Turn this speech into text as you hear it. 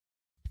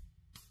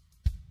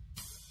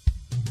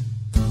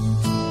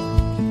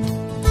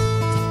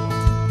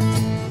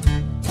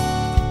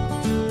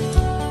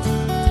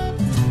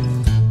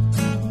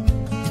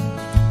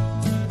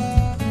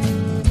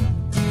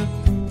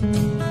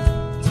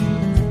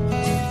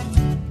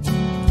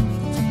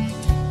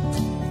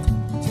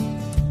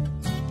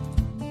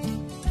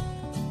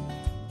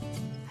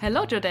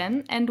Hello,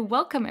 Jordan, and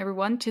welcome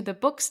everyone to the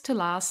Books to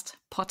Last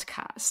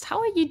podcast. How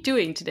are you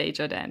doing today,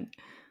 Jordan?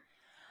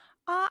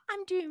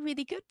 I'm doing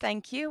really good,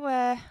 thank you.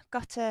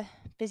 Got a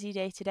busy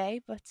day today,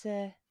 but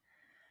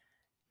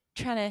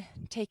trying to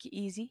take it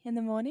easy in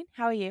the morning.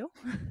 How are you?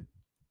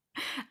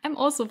 I'm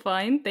also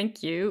fine,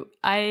 thank you.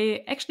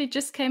 I actually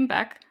just came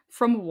back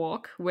from a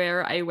walk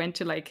where I went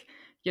to,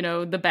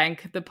 the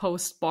bank, the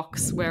post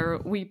box where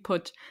we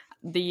put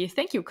the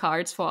thank you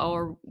cards for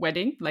our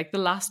wedding. Like the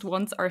last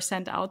ones are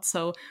sent out.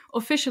 So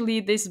officially,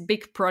 this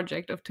big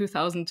project of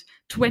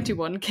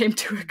 2021 came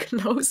to a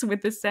close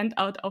with the send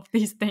out of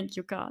these thank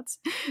you cards.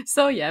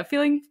 So yeah,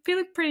 feeling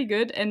pretty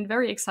good and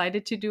very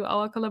excited to do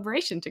our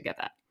collaboration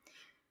together.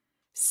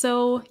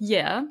 So,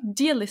 yeah,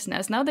 dear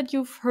listeners, now that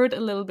you've heard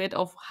a little bit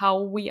of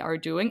how we are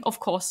doing,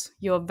 of course,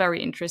 you're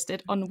very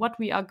interested on what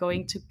we are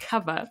going to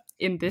cover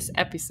in this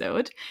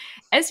episode.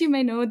 As you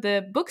may know,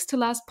 the Books to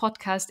Last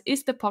podcast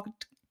is the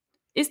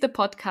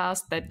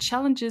podcast that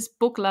challenges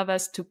book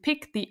lovers to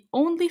pick the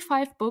only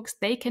 5 books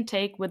they can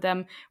take with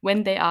them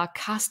when they are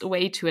cast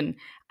away to an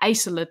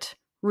isolate,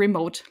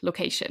 remote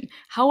location.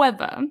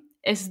 However,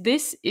 as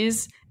this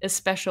is a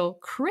special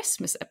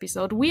Christmas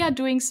episode, we are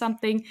doing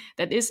something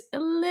that is a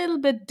little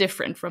bit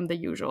different from the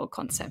usual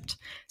concept.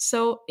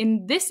 So,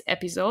 in this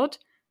episode,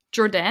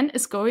 Jordan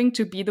is going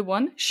to be the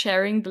one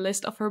sharing the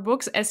list of her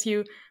books. As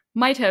you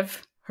might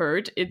have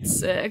heard,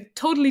 it's a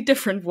totally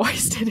different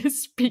voice that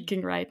is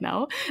speaking right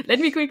now. Let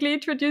me quickly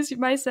introduce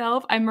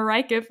myself. I'm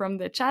Mareike from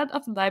the Child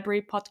of the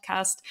Library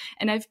podcast,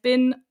 and I've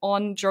been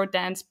on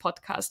Jordan's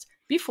podcast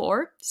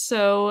before,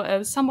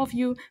 so some of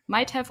you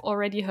might have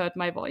already heard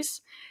my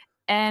voice.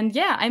 And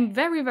yeah, I'm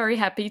very, very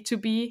happy to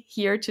be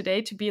here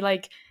today to be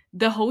like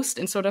the host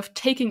and sort of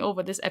taking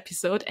over this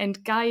episode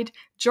and guide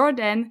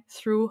Jordan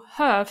through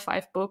her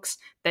 5 books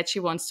that she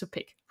wants to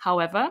pick.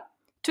 However,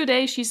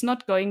 today she's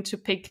not going to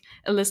pick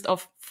a list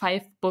of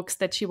 5 books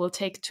that she will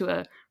take to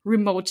a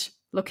remote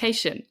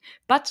location,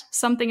 but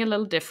something a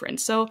little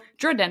different. So,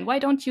 Jordan, why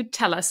don't you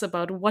tell us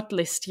about what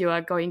list you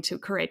are going to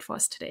create for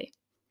us today?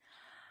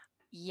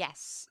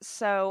 Yes,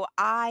 so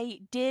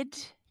I did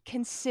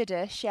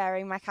consider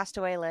sharing my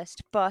castaway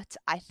list, but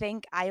I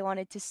think I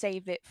wanted to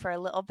save it for a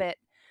little bit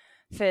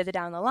further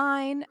down the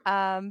line.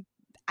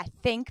 I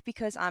think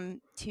because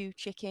I'm too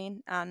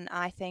chicken, and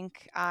I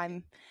think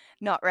I'm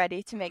not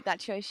ready to make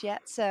that choice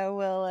yet. So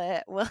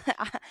we'll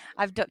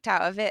I've ducked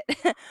out of it.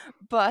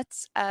 But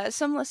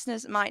some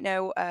listeners might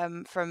know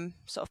from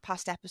sort of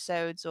past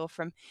episodes or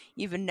from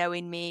even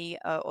knowing me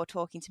or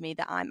talking to me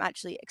that I'm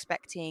actually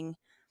expecting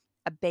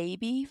a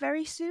baby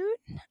very soon.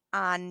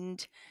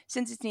 And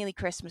since it's nearly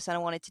Christmas and I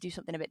wanted to do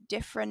something a bit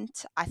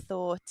different, I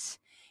thought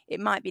it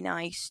might be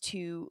nice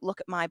to look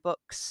at my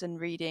books and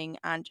reading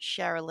and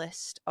share a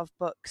list of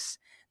books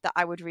that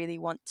I would really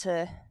want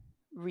to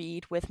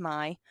read with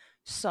my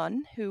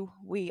son, who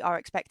we are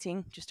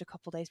expecting just a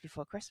couple days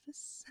before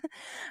Christmas.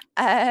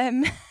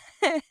 um,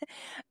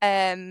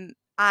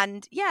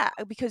 and yeah,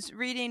 because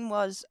reading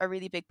was a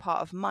really big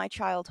part of my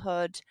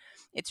childhood.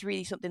 It's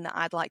really something that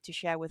I'd like to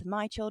share with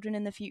my children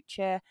in the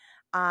future.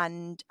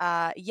 And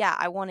yeah,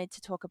 I wanted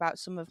to talk about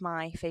some of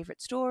my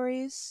favorite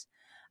stories.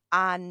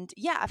 And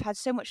yeah, I've had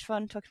so much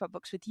fun talking about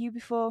books with you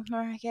before,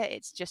 Mareike.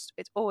 It's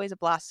always a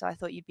blast. So I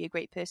thought you'd be a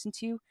great person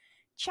to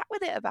chat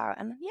with it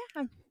about. And yeah,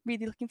 I'm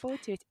really looking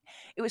forward to it.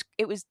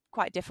 It was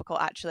quite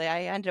difficult actually.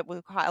 I ended up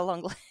with quite a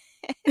long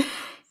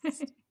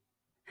list.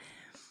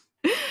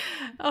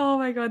 Oh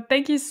my God.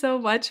 Thank you so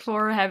much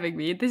for having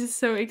me. This is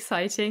so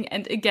exciting.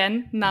 And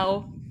again,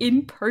 now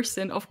in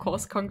person, of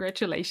course,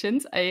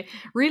 congratulations. I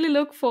really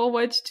look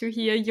forward to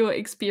hear your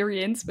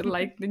experience with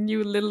like the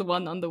new little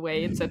one on the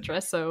way,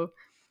 etc. So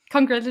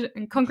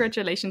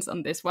congratulations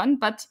on this one.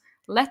 But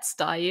let's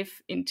dive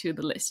into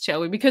the list,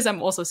 shall we? Because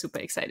I'm also super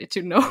excited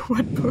to know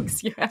what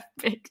books you have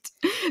picked.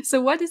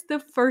 So what is the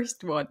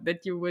first one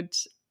that you would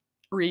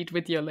read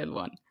with your little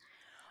one?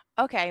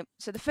 Okay,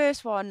 so the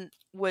first one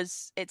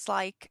was it's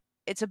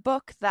a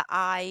book that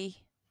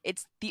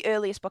it's the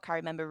earliest book I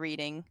remember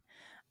reading.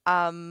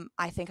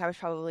 I think I was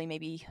probably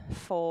maybe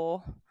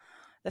 4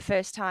 the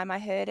first time I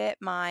heard it.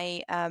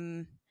 My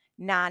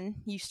nan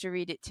used to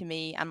read it to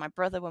me and my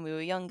brother when we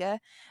were younger,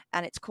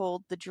 and it's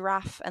called The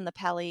Giraffe and the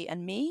Pelly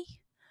and Me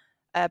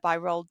by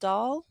Roald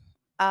Dahl.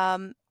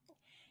 Um,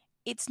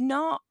 it's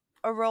not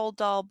a Roald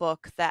Dahl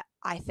book that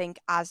I think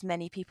as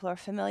many people are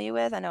familiar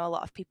with. I know a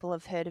lot of people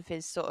have heard of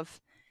his sort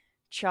of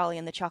Charlie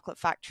and the Chocolate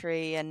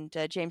Factory and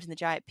James and the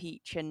Giant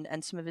Peach and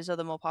some of his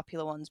other more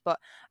popular ones. But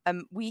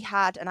we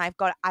had, and I've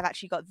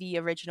actually got the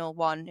original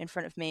one in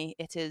front of me.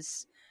 It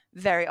is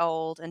very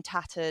old and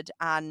tattered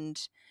and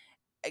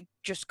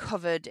just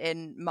covered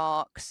in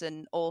marks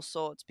and all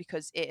sorts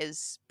because it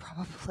is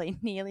probably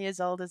nearly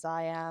as old as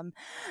I am.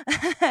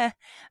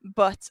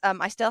 But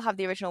I still have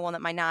the original one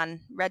that my nan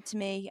read to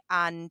me,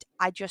 and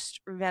I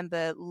just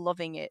remember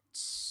loving it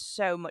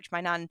so much. My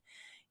nan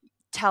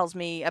tells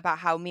me about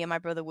how me and my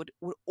brother would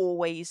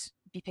always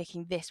be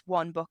picking this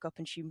one book up,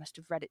 and she must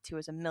have read it to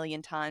us a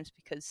million times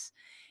because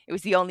it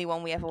was the only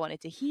one we ever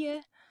wanted to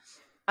hear.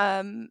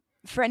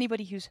 for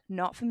anybody who's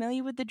not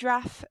familiar with the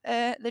Giraffe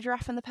and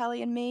the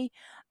Pelly and Me,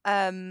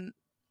 um,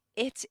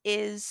 it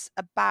is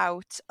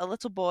about a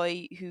little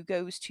boy who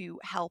goes to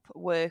help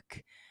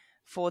work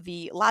for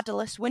the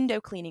ladderless window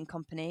cleaning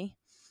company,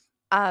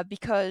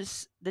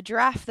 because the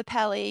giraffe, the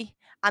Pelly,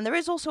 and there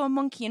is also a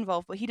monkey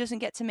involved, but he doesn't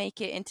get to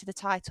make it into the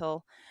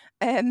title.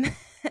 Um,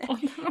 Oh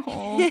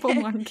no, poor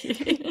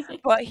monkey.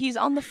 but he's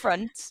on the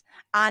front,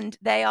 and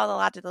they are the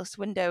ladderless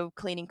window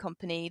cleaning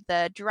company.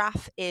 The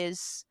giraffe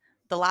is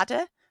the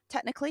ladder.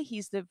 Technically,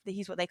 he's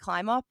what they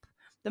climb up.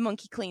 The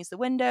monkey cleans the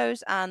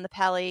windows, and the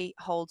Pelly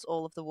holds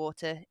all of the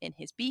water in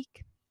his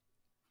beak.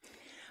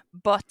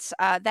 But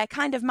they're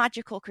kind of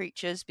magical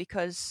creatures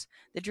because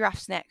the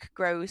giraffe's neck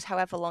grows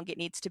however long it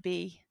needs to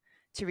be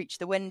to reach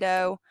the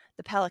window.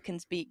 The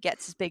pelican's beak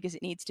gets as big as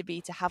it needs to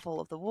be to have all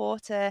of the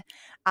water.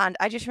 And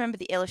I just remember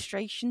the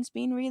illustrations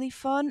being really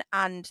fun,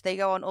 and they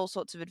go on all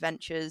sorts of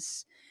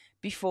adventures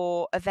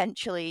before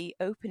eventually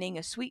opening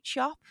a sweet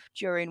shop,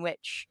 during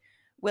which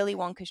Willy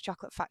Wonka's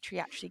chocolate factory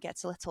actually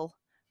gets a little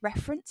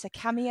reference, a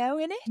cameo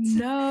in it.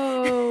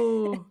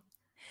 No.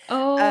 um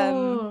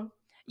Oh.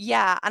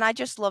 yeah, and I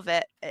just love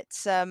it.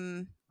 It's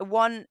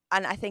one,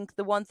 and I think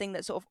the one thing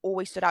that sort of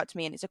always stood out to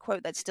me, and it's a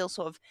quote that still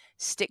sort of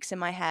sticks in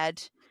my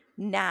head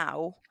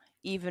now,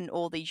 even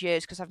all these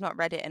years, because I've not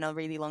read it in a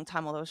really long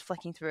time. Although I was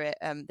flicking through it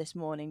this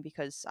morning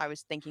because I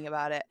was thinking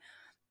about it.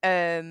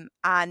 And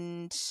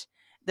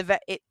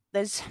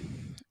there's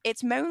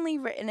it's mainly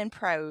written in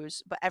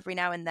prose, but every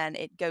now and then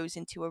it goes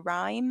into a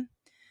rhyme,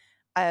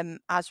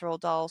 as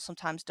Roald Dahl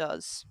sometimes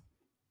does.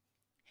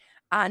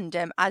 And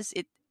as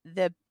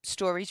the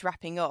story's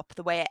wrapping up,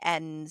 the way it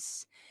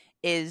ends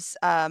is,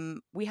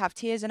 we have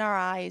tears in our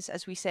eyes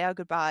as we say our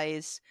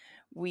goodbyes.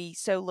 We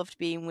so loved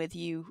being with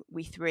you,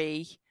 we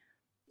three.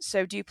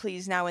 So do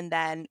please now and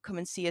then come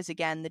and see us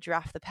again, the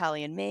Giraffe, the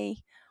Pelly, and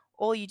me.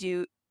 All you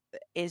do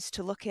is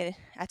to look at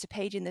a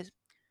page in this.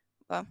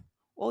 Well,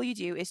 all you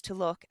do is to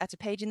look at a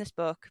page in this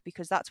book,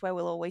 because that's where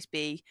we'll always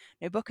be.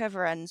 No book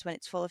ever ends when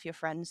it's full of your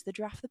friends, the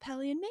Giraffe, the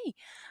Pelly, and me.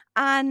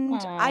 And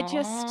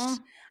Aww.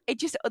 it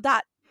just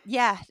that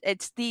yeah,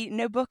 it's the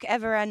no book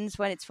ever ends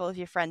when it's full of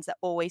your friends that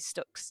always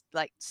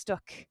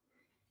stuck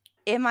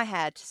in my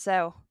head.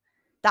 So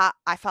that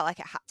I felt like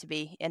it had to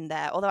be in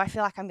there. Although I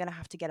feel like I'm gonna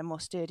have to get a more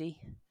sturdy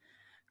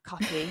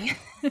copy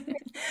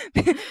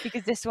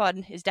because this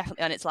one is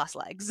definitely on its last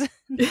legs.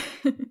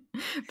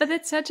 But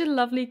it's such a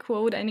lovely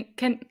quote, and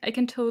I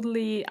can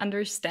totally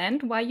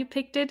understand why you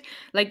picked it.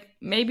 Like,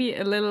 maybe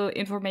a little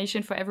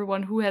information for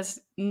everyone who has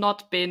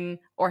not been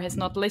or has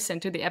not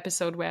listened to the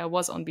episode where I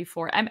was on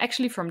before. I'm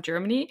actually from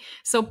Germany,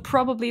 so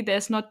probably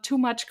there's not too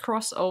much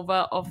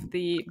crossover of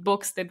the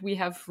books that we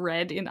have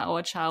read in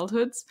our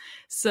childhoods.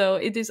 So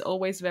it is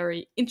always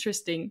very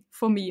interesting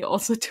for me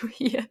also to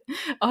hear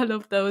all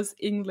of those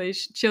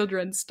English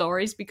children's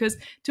stories, because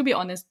to be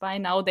honest, by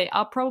now they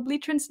are probably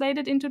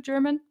translated into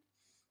German.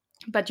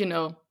 But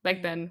back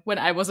Mm. then when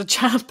I was a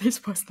child,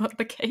 this was not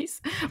the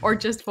case. Or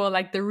just for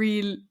like the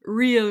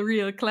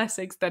real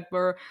classics that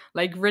were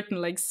like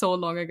written like so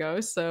long ago.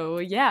 So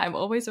yeah, I'm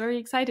always very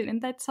excited,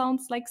 and that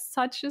sounds like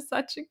such a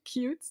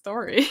cute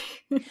story.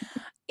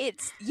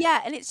 It's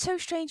yeah, and it's so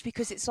strange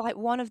because it's like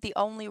one of the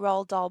only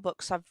Roald Dahl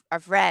books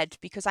I've read,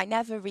 because I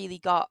never really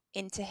got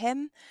into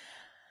him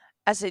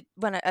as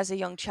a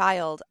young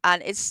child.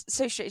 And it's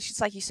so strange. It's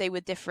just like you say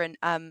with different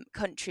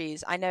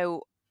countries. I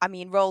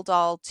mean, Roald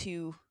Dahl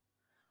to,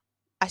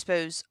 I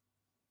suppose,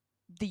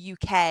 the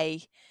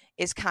UK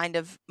is kind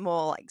of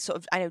more like sort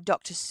of, I know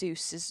Dr.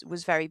 Seuss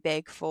was very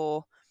big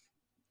for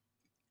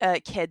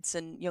kids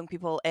and young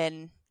people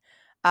in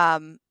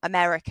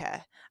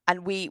America,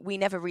 and we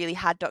never really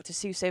had Dr.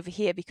 Seuss over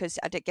here because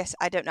guess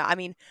I don't know. I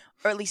mean,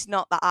 or at least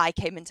not that I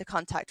came into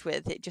contact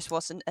with. It just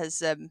wasn't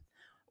as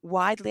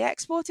widely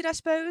exported, I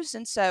suppose.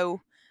 And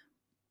so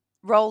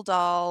Roald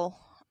Dahl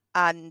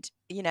and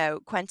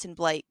Quentin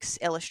Blake's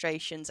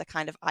illustrations are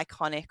kind of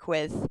iconic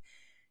with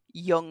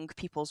young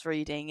people's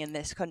reading in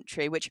this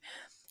country, which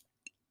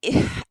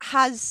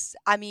has.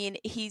 I mean,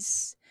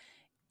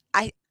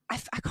 I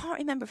can't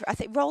remember. I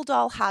think Roald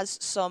Dahl has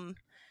some,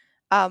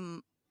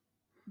 um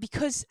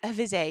because of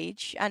his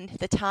age and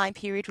the time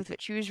period with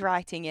which he was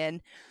writing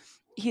in,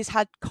 he's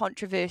had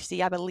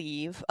controversy, I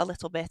believe, a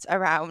little bit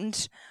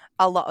around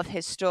a lot of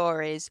his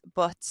stories.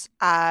 But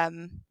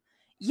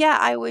yeah,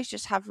 I always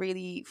just have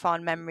really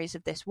fond memories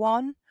of this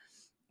one.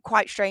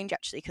 Quite strange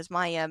actually, because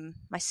my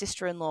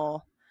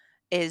sister-in-law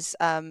is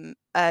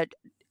a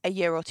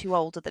year or two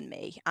older than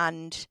me,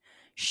 and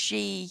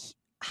she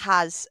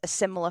has a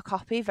similar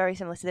copy, very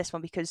similar to this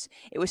one, because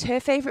it was her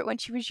favorite when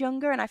she was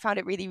younger, and I found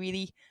it really,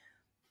 really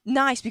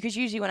nice, because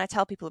usually when I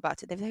tell people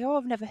about it, they say, "Oh,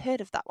 I've never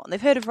heard of that one."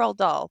 They've heard of Roald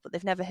Dahl, but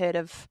they've never heard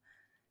of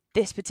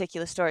this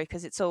particular story,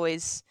 because it's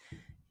always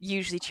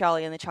usually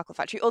Charlie and the Chocolate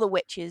Factory, or the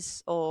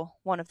Witches, or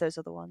one of those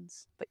other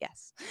ones. But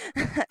yes,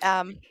 but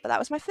that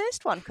was my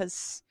first one,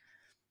 because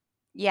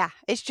yeah,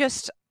 it's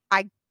just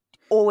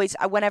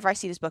whenever I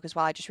see this book as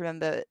well, I just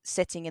remember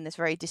sitting in this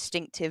very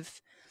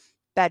distinctive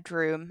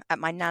bedroom at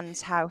my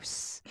nan's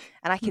house,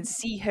 and I can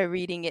see her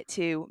reading it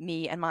to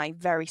me and my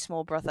very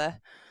small brother.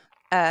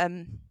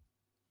 Um,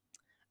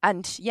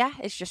 and yeah,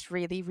 it's just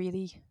really,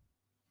 really,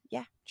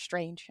 yeah,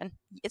 strange, and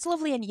it's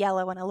lovely in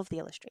yellow, and I love the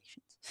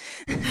illustrations.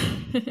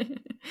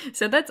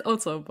 So that's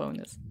also a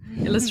bonus.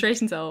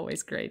 Illustrations are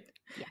always great.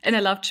 And I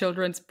Yes. love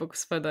children's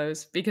books for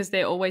those because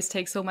they always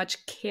take so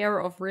much care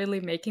of really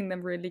making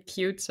them really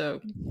cute.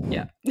 So,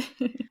 yeah.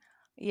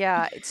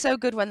 Yeah, it's so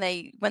good when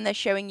they're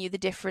showing you the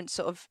different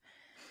sort of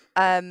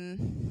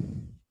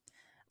um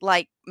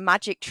like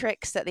magic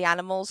tricks that the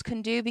animals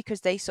can do,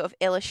 because they sort of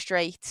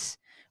illustrate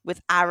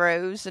with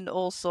arrows and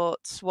all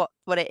sorts what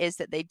it is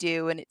that they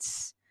do, and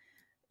it's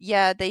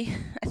yeah, they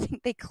I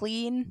think they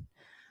clean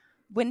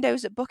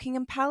windows at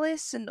Buckingham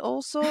Palace and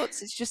all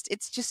sorts. It's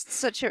just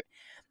such a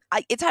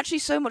it's actually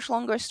so much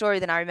longer a story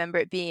than I remember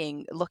it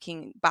being,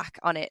 looking back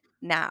on it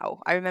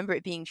now. I remember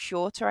it being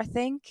shorter, I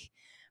think.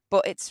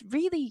 But it's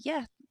really,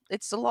 yeah,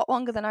 it's a lot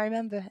longer than I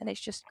remember, and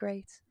it's just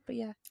great. But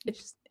yeah, it's It,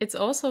 just it's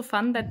also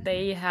fun that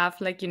they have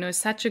like,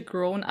 such a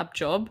grown up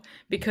job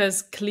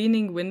because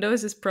cleaning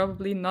windows is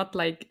probably not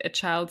like a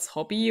child's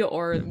hobby.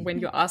 Or when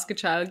you ask a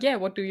child, yeah,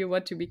 what do you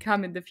want to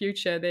become in the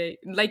future? They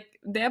like,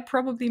 there are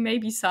probably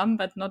maybe some,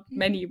 but not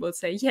many will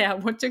say, yeah, I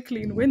want to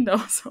clean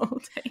windows all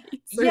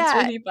day. So it's yeah,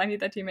 really funny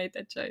that he made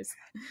that choice.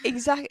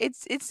 exactly.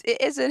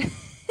 It is a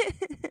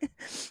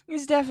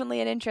it's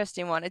definitely an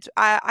interesting one.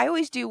 I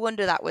always do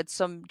wonder that with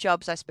some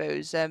jobs, I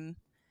suppose.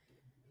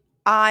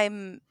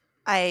 I'm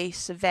a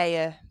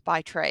surveyor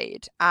by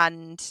trade,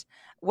 and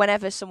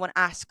whenever someone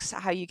asks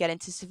how you get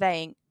into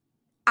surveying,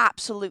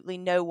 absolutely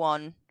no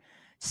one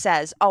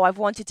says, "Oh, I've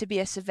wanted to be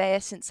a surveyor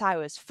since I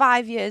was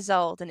 5 years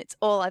old, and it's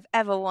all I've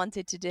ever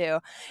wanted to do."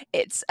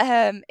 It's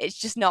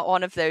just not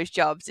one of those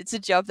jobs. It's a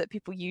job that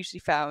people usually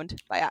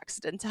found by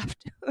accident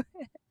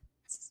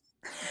afterwards.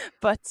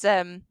 But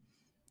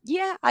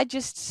yeah, I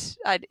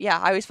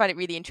always find it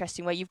really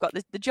interesting where you've got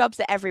the jobs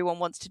that everyone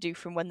wants to do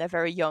from when they're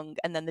very young,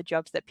 and then the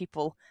jobs that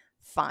people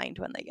find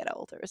when they get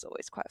older is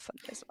always quite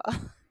funny as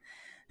well.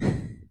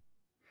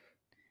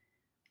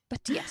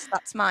 But yes,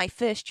 that's my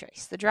first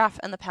choice, the Giraffe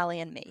and the Pelly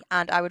and Me,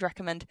 and I would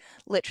recommend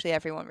literally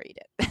everyone read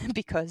it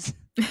because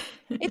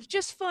it's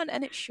just fun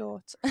and it's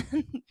short.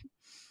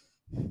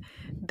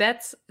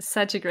 That's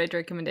such a great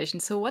recommendation.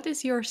 So, what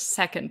is your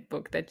second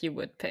book that you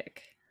would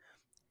pick?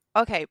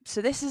 Okay,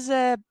 so this is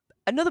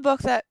another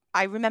book that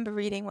I remember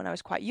reading when I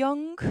was quite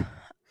young,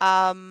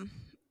 um,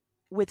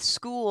 with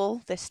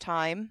school this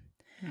time.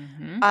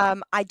 Hmm.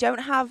 I don't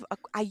have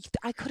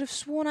I could have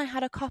sworn I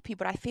had a copy,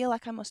 but I feel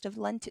like I must have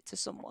lent it to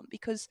someone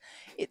because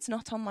it's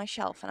not on my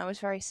shelf, and I was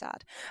very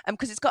sad.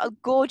 Because it's got a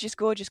gorgeous,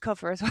 gorgeous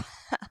cover as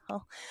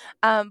well.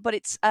 But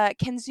it's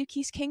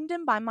Kensuke's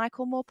Kingdom by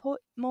Michael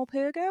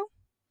Morpurgo.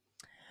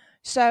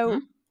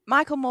 So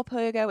Michael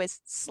Morpurgo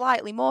is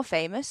slightly more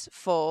famous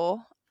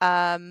for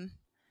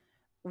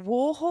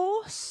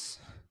Warhorse.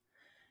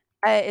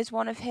 Is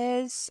one of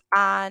his,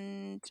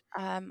 and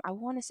I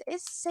want to say,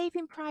 is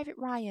Saving Private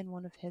Ryan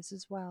one of his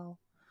as well?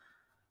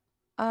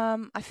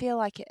 I feel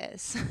like it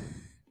is.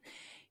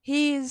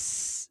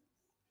 He's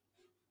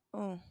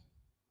oh,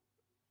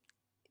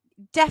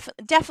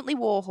 definitely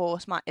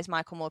Warhorse. Is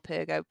Michael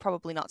Morpurgo,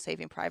 probably not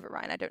Saving Private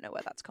Ryan. I don't know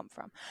where that's come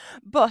from,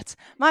 but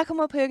Michael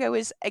Morpurgo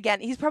is,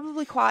 again, he's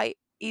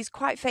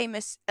quite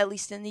famous, at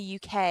least in the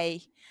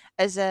UK,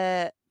 as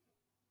a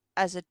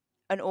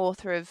an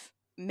author of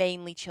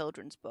mainly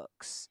children's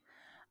books.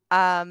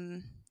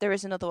 There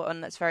is another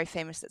one that's very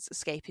famous that's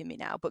escaping me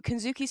now, but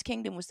Kensuke's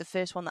Kingdom was the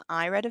first one that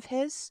I read of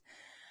his,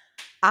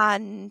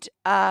 and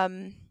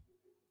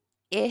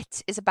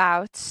it is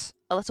about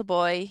a little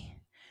boy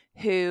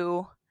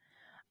who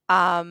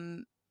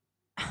um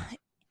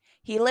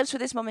he lives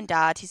with his mum and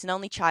dad. He's an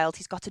only child.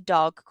 He's got a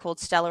dog called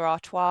Stella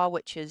Artois,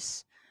 which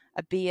is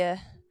a beer,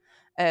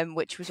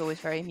 which was always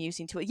very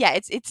amusing to it. Yeah,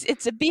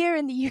 it's a beer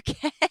in the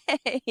UK,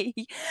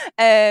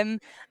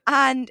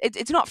 and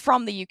it's not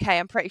from the UK.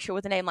 I'm pretty sure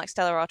with a name like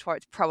Stella Artois,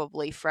 it's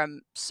probably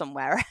from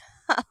somewhere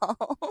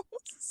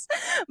else.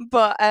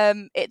 But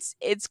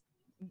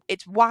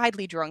it's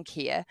widely drunk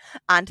here,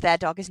 and their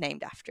dog is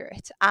named after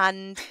it.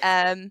 And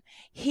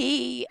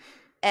he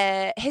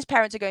his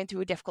parents are going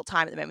through a difficult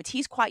time at the moment.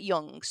 He's quite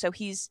young, so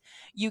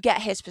you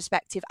get his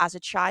perspective as a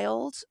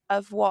child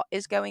of what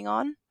is going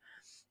on.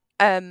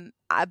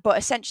 But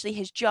essentially,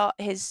 his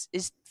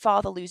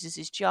father loses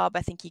his job.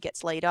 I think he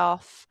gets laid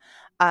off.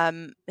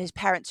 His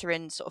parents are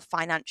in sort of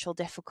financial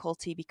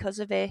difficulty because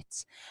of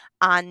it,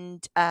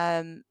 and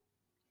the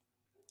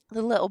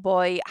little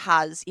boy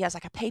has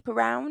like a paper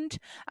round,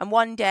 and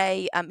one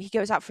day he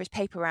goes out for his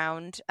paper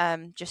round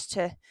just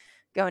to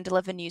go and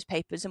deliver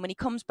newspapers, and when he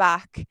comes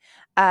back,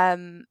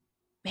 um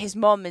his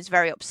mum is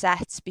very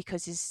upset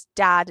because his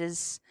dad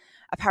has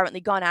apparently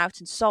gone out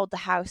and sold the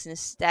house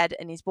instead,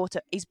 and he's bought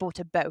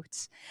a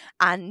boat,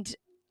 and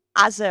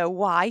as a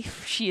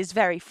wife she is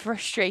very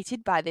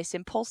frustrated by this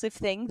impulsive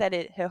thing that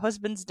her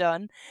husband's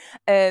done,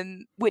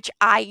 which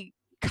I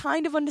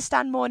kind of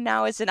understand more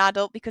now as an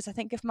adult, because I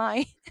think if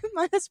my if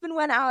my husband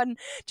went out and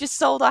just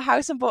sold our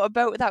house and bought a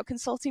boat without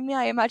consulting me,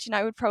 I imagine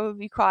I would probably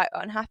be quite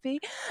unhappy.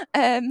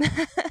 Um,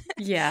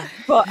 Yeah.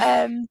 but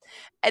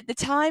at the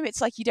time,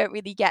 it's like you don't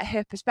really get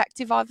her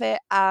perspective of it,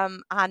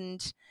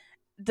 and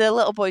the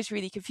little boy's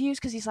really confused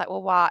because he's like,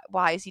 well,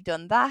 why has he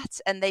done that?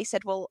 And they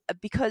said, well,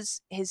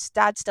 because his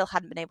dad still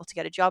hadn't been able to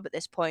get a job at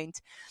this point,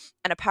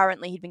 and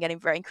apparently he'd been getting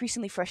very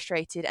increasingly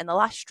frustrated, and the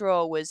last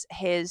straw was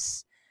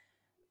his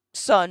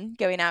son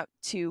going out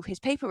to his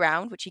paper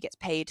round, which he gets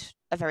paid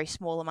a very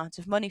small amount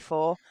of money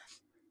for,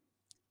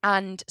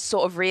 and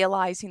sort of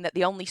realizing that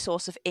the only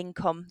source of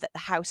income that the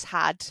house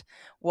had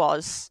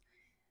was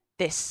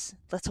this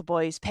little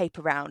boy's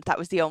paper round. That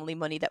was the only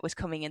money that was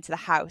coming into the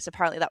house.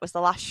 Apparently that was the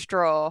last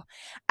straw.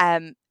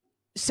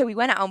 So we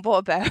went out and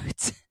bought a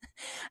boat.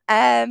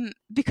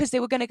 Because they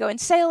were going to go and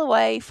sail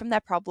away from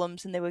their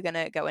problems, and they were going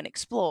to go and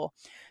explore.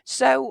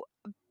 So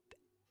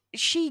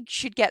she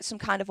should get some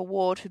kind of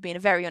award for being a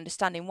very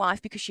understanding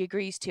wife, because she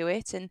agrees to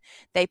it, and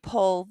they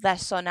pull their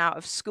son out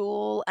of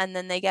school, and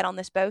then they get on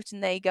this boat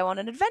and they go on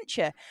an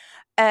adventure.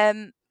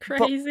 But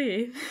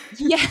Crazy.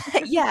 yeah,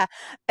 yeah,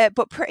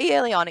 but pretty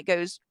early on it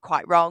goes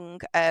quite wrong.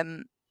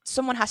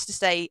 Someone has to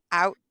stay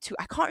out to,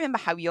 I can't remember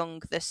how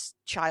young this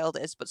child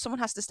is, but someone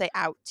has to stay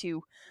out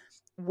to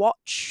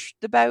watch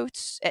the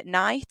boat at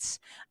night,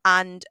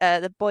 and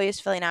the boy is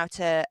filling out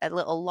a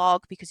little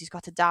log because he's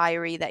got a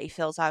diary that he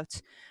fills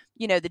out,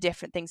 the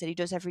different things that he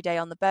does every day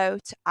on the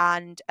boat.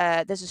 And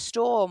there's a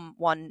storm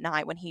one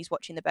night when he's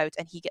watching the boat,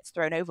 and he gets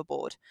thrown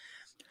overboard,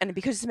 and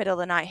because it's the middle of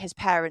the night, his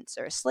parents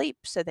are asleep,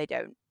 so they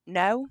don't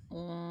know.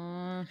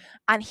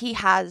 And he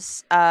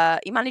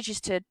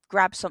manages to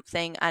grab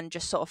something and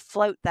just sort of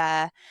float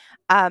there,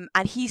 and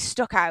he's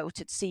stuck out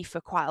at sea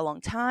for quite a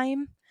long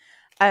time,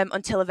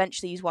 until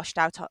eventually he's washed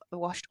up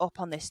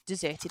on this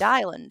deserted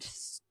island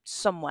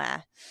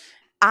somewhere.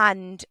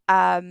 And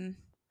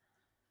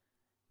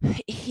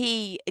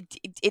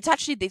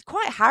it's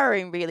quite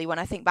harrowing, really, when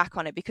I think back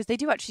on it, because they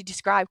do actually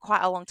describe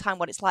quite a long time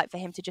what it's like for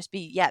him to just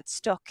be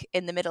stuck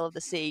in the middle of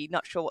the sea,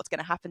 not sure what's going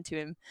to happen to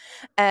him.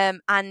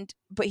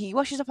 But he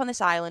washes up on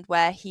this island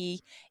where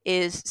he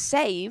is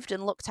saved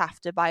and looked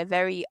after by a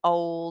very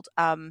old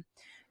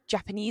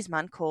Japanese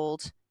man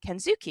called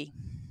Kensuke.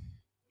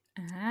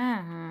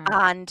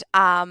 And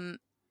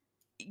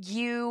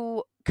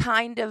you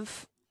kind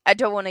of, I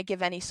don't want to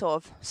give any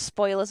sort of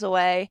spoilers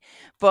away,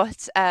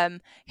 but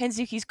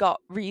Kensuke's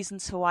got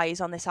reasons for why he's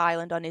on this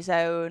island on his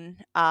own,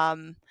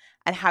 and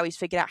how he's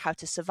figured out how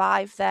to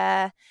survive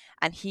there,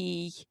 and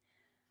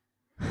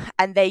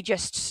they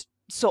just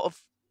sort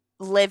of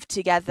live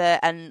together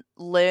and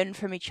learn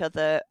from each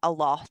other a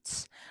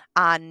lot.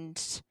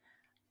 And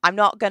I'm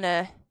not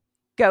gonna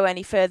go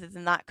any further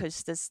than that,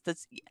 because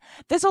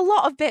there's a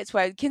lot of bits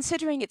where,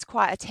 considering it's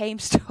quite a tame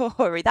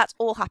story, that's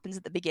all happens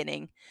at the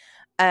beginning,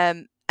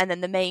 and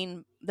then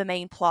the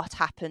main plot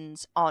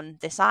happens on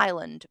this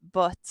island.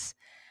 But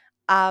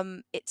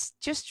it's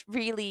a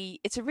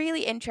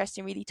really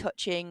interesting, really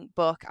touching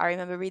book. I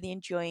remember really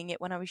enjoying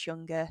it when I was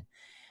younger,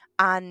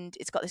 and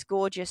it's got this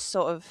gorgeous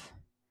sort of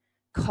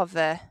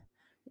cover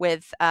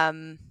with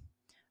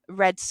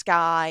red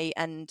sky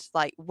and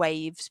like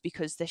waves,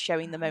 because they're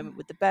showing the moment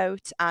with the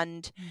boat.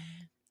 And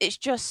it's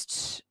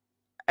just,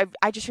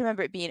 I just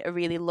remember it being a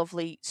really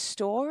lovely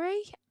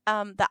story,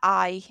 that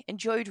I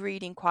enjoyed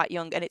reading quite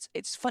young. And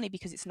it's funny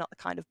because it's not the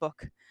kind of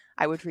book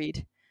I would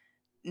read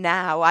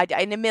now.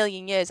 In a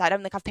million years, I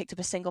don't think I've picked up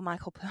a single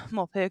Michael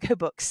Morpurgo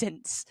book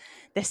since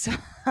this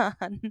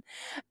one.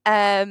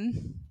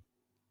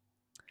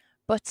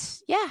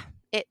 But yeah,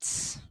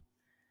 it's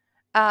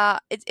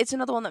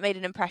another one that made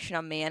an impression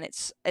on me, and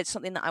it's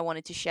something that I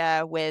wanted to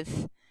share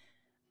with,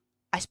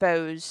 I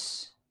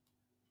suppose,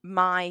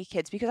 my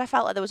kids, because I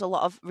felt like there was a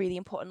lot of really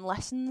important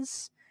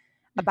lessons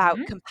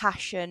about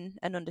compassion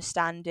and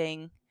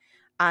understanding,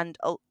 and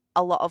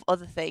a lot of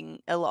other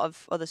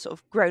sort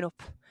of grown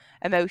up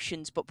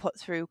emotions, but put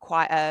through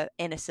quite a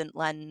innocent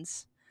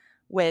lens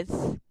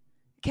with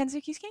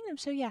Kensuke's Kingdom.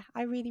 So yeah,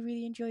 I really,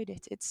 really enjoyed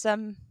it. It's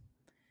and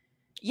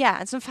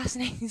some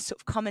fascinating sort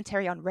of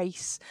commentary on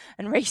race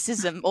and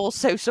racism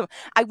also. So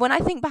when I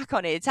think back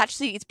on it,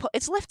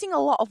 it's lifting a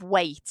lot of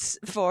weight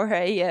for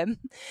a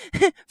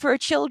for a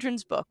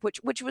children's book,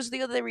 which was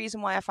the other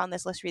reason why I found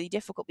this list really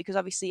difficult, because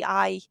obviously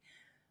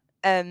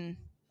I'm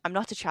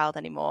not a child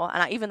anymore,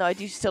 and even though I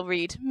do still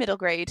read middle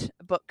grade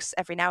books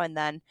every now and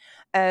then,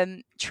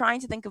 trying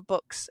to think of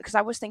books, because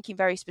I was thinking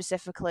very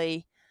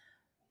specifically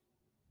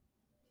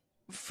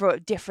for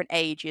different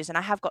ages, and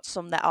I have got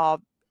some that are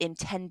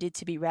intended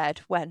to be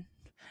read when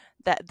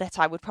that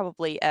I would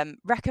probably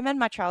recommend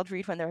my child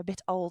read when they're a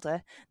bit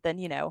older than,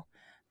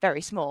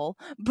 very small,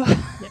 but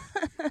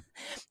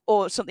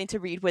or something to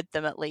read with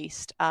them at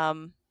least.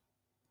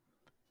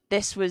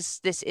 This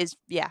is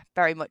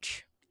very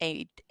much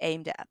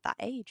aimed at that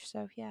age.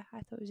 So yeah,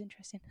 I thought it was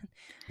interesting.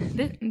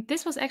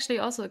 This was actually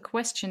also a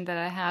question that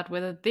I had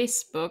whether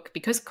this book,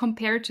 because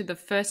compared to the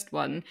first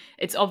one,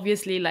 it's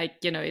obviously like,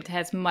 it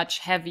has much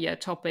heavier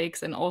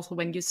topics. And also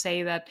when you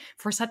say that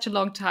for such a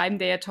long time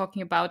they are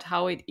talking about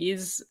how it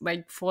is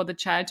like for the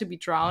child to be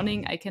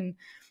drowning, I can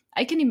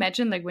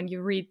imagine like when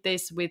you read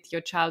this with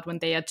your child when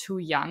they are too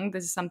young,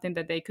 this is something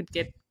that they could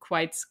get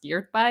quite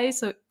scared by.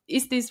 So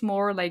is this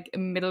more like a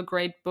middle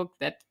grade book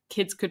that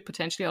kids could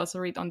potentially also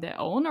read on their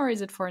own, or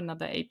is it for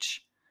another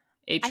age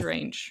I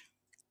range?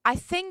 I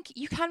think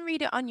you can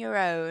read it on your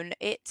own.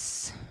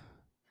 It's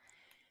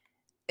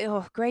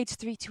grades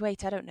 3 to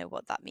 8. I don't know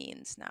what that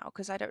means now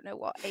because I don't know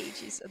what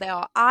ages they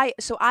are. I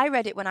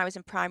read it when I was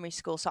in primary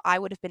school, so I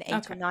would have been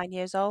 8 or 9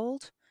 years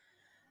old.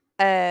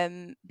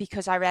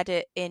 Because I read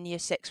it in year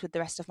 6 with the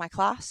rest of my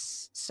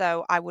class,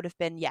 so I would have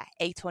been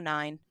 8 or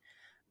 9.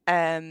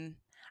 Um,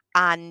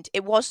 and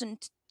it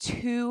wasn't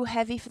too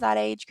heavy for that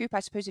age group. I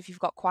suppose if you've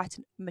got quite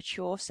a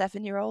mature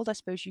 7-year-old, I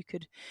suppose you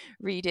could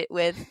read it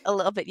with a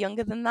little bit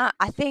younger than that.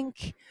 I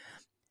think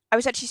I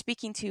was actually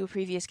speaking to a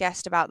previous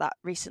guest about that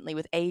recently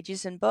with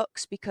ages and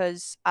books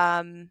because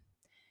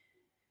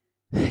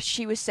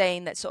she was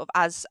saying that sort of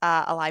as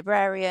a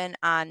librarian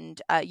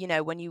and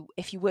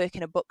if you work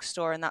in a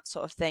bookstore and that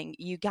sort of thing,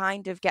 you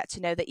kind of get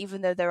to know that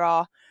even though there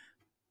are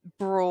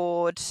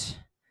broad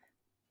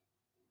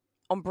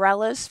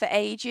umbrellas for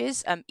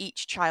ages,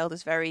 each child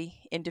is very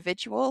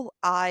individual.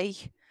 I'm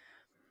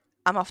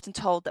often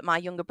told that my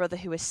younger brother,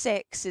 who is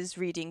 6, is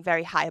reading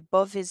very high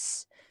above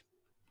his,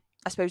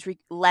 I suppose,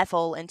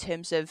 level in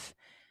terms of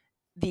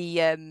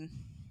the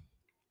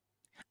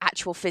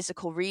actual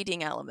physical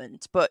reading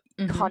element, but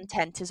Mm-hmm.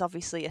 content is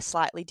obviously a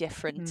slightly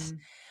different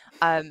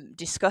Mm.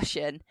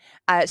 discussion.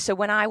 So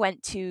when I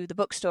went to the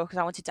bookstore, because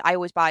I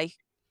always buy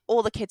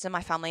all the kids in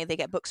my family, they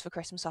get books for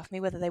Christmas off me,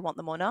 whether they want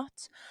them or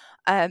not.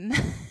 Um,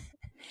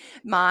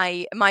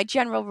 my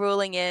general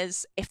ruling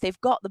is if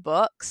they've got the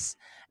books,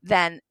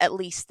 then at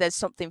least there's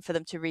something for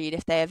them to read.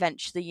 If they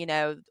eventually,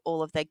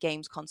 all of their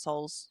games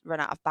consoles run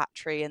out of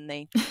battery and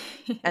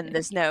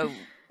there's no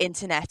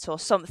internet or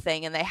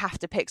something and they have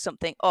to pick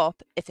something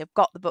up, if they've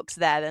got the books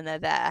there, then they're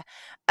there.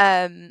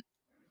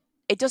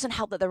 It doesn't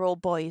help that they're all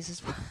boys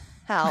as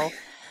well.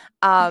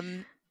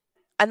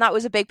 And that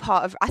was a big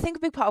part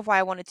of why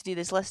I wanted to do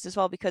this list as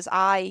well, because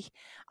I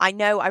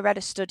know I read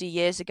a study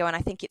years ago, and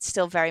I think it's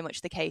still very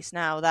much the case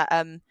now, that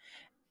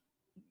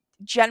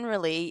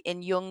generally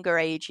in younger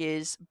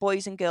ages,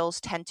 boys and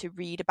girls tend to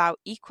read about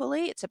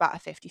equally. It's about a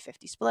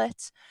 50-50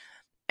 split.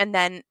 And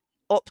then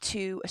up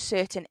to a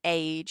certain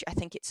age, I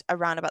think it's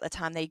around about the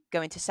time they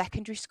go into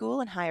secondary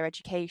school and higher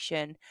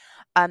education,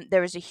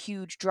 there is a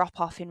huge drop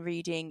off in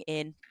reading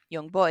in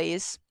young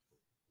boys.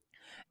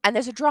 And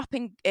there's a drop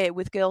in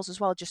with girls as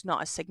well, just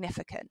not as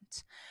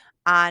significant.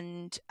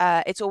 And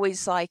it's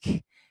always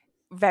like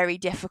very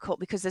difficult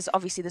because there's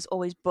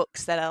always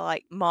books that are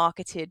like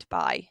marketed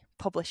by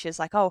publishers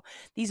like, oh,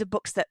 these are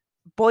books that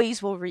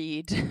boys will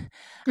read.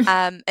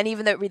 And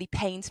even though it really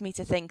pains me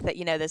to think that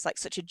there's like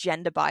such a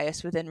gender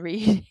bias within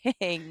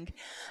reading,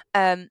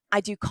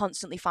 I do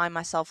constantly find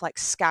myself like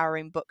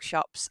scouring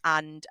bookshops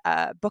and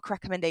book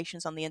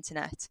recommendations on the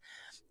internet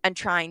and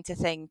trying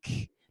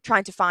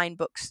to find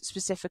books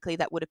specifically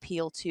that would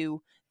appeal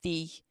to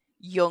the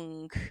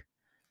young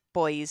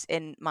boys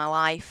in my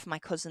life, my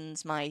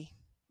cousins, my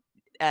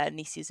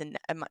nieces and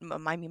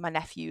my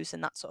nephews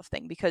and that sort of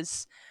thing,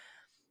 because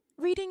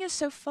reading is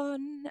so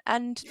fun,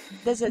 and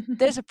there's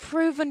a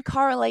proven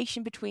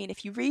correlation between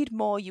if you read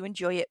more, you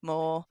enjoy it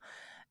more.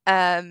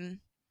 And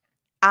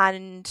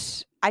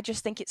I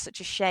just think it's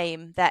such a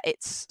shame that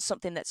it's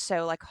something that's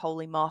so like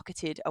wholly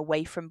marketed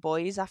away from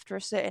boys after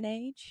a certain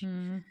age.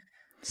 Mm.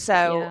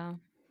 So Yeah.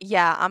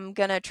 yeah, I'm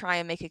gonna try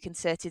and make a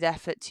concerted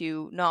effort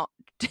to not.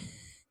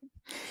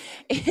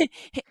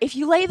 If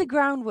you lay the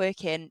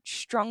groundwork in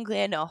strongly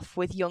enough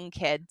with young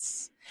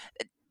kids,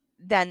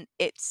 then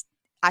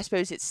I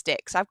suppose it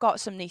sticks. I've got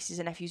some nieces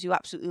and nephews who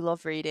absolutely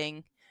love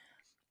reading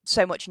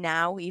so much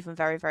now, even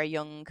very, very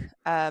young.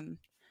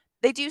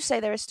 They do say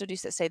there are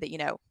studies that say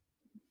that,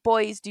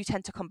 boys do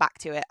tend to come back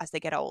to it as they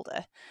get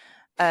older.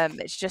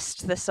 It's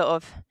just the sort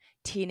of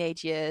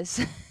teenage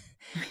years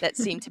that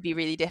seem to be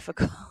really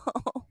difficult.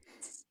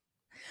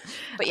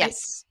 But I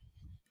yes.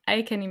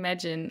 I can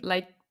imagine,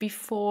 like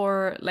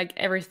before, like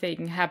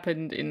everything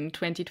happened in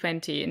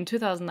 2020, in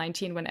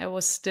 2019, when I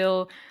was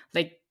still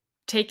like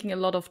taking a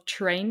lot of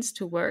trains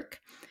to work,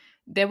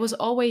 there was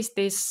always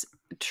this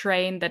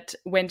train that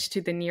went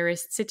to the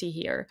nearest city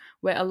here,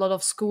 where a lot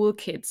of school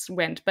kids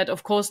went. But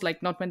of course,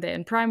 like not when they're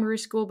in primary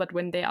school, but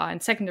when they are in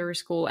secondary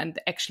school and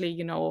actually,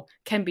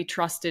 can be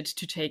trusted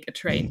to take a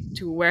train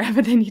to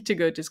wherever they need to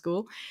go to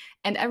school.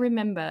 And I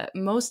remember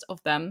most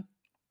of them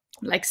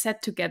like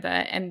sat together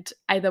and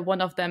either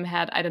one of them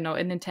had, I don't know,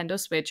 a Nintendo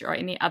Switch or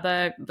any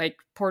other like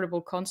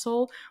portable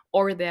console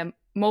or their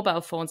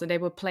mobile phones, and they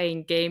were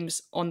playing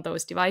games on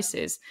those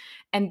devices.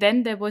 And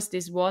then there was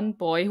this one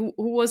boy who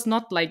was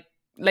not like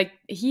like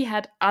he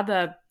had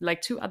other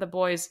like two other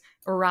boys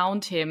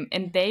around him,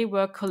 and they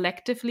were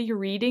collectively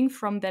reading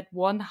from that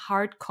one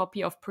hard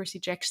copy of Percy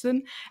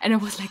Jackson, and I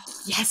was like,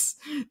 yes,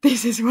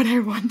 this is what I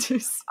want to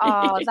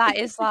Oh, see. that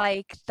is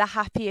like the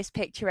happiest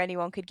picture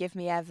anyone could give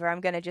me ever. I'm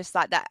gonna just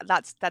like that.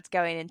 That's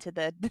going into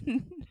the.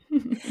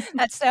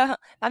 That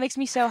makes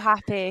me so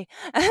happy.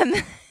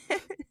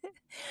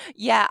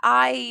 Yeah,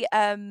 I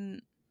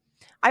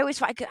always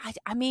find.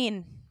 I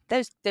mean,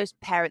 those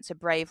parents are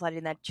brave,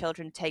 letting their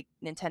children take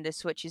Nintendo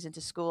Switches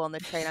into school on the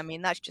train. I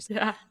mean, that's just.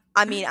 Yeah.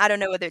 I mean, I don't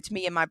know whether it's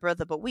me and my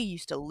brother, but we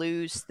used to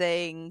lose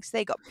things.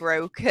 They got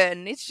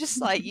broken. It's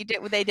just like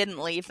they didn't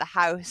leave the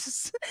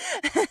house.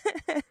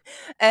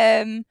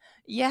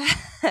 Yeah,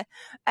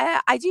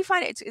 I do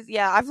find it.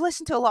 Yeah, I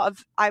listened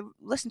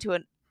to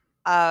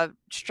a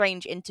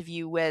strange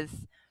interview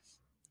with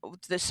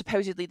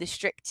supposedly the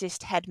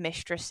strictest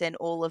headmistress in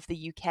all of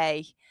the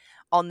UK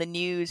on the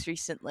news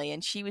recently,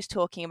 and she was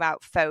talking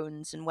about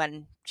phones and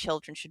when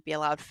children should be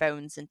allowed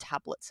phones and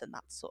tablets and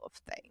that sort of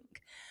thing.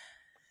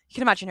 You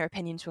can imagine her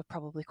opinions were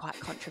probably quite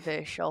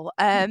controversial.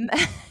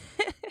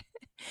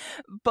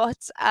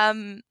 But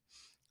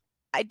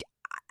I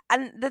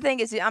and the thing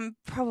is, I'm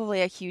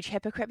probably a huge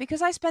hypocrite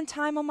because I spend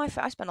time on my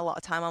phone. I spend a lot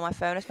of time on my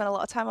phone. I spend a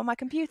lot of time on my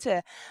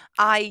computer.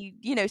 I,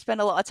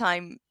 spend a lot of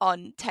time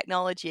on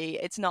technology.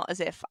 It's not as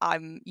if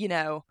I'm,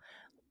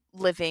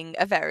 living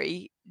a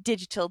very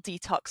digital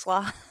detox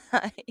life.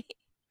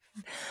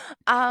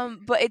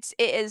 But it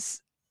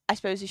is, I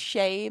suppose, a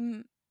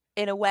shame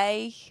in a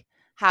way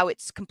how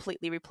it's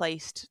completely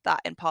replaced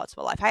that in parts of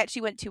my life. I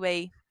actually went to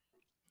a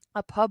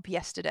pub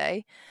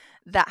yesterday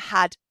that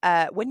had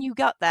when you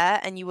got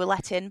there and you were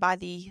let in by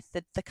the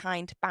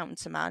kind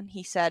bouncer man,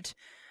 he said,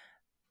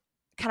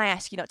 "Can I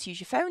ask you not to use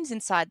your phones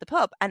inside the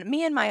pub?" And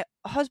me and my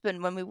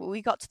husband, when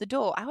we got to the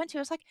door, I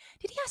was like,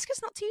 "Did he ask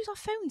us not to use our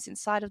phones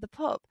inside of the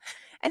pub?"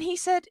 And he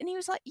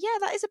was like, "Yeah,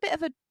 that is a bit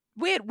of a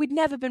weird. We'd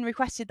never been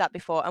requested that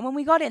before." And when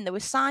we got in, there were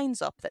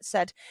signs up that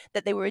said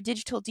that they were a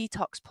digital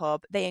detox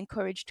pub. They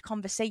encouraged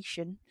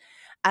conversation,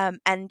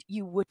 and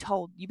you were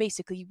told you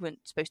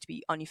weren't supposed to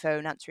be on your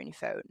phone, answering your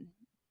phone,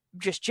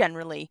 just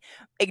generally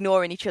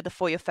ignoring each other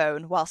for your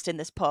phone whilst in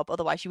this pub.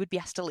 Otherwise, you would be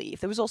asked to leave.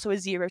 There was also a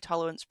zero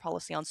tolerance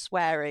policy on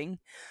swearing.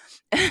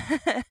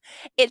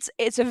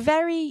 It's a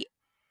very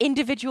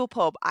individual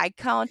pub. I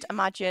can't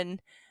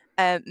imagine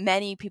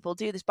many people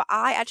do this, but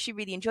I actually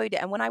really enjoyed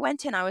it. And when I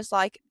went in, I was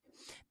like,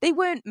 they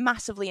weren't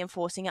massively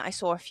enforcing it. I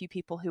saw a few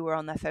people who were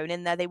on their phone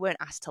in there. They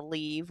weren't asked to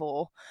leave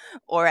or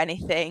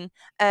anything.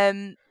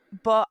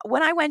 But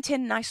when I went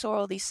in and I saw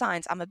all these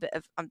signs,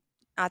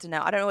 I don't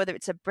know. I don't know whether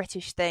it's a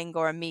British thing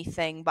or a me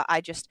thing, but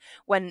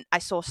when I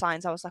saw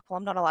signs, I was like, well,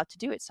 I'm not allowed to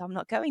do it, so I'm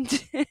not going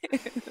to.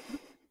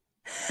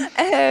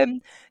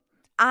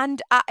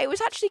 And it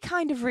was actually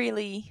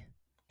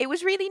it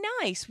was really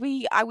nice.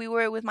 We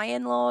were with my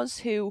in-laws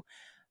who,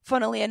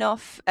 funnily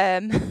enough,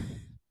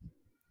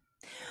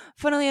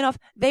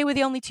 they were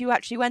the only two who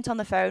actually went on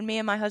the phone. Me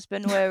and my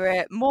husband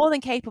were more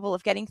than capable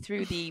of getting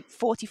through the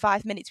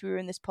 45 minutes we were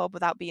in this pub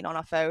without being on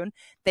our phone.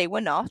 They were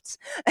not,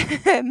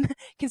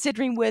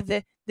 considering we're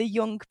the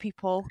young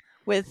people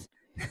with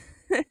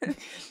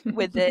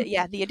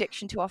the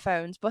addiction to our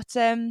phones. But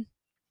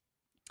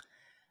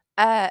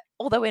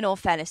although in all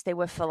fairness, they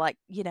were for like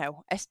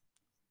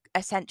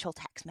essential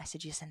text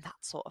messages and that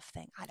sort of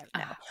thing. I don't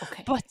know.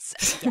 Okay. But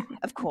yeah,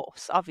 of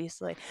course,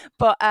 obviously.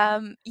 But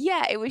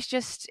yeah, it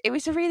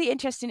was a really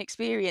interesting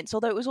experience.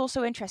 Although it was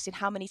also interesting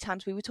how many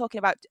times we were talking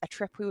about a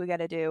trip we were going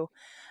to do,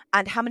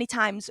 and how many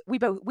times we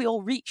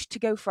all reached to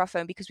go for our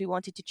phone because we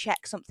wanted to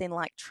check something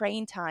like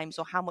train times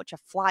or how much a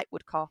flight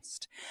would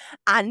cost,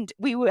 and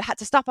had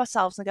to stop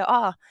ourselves and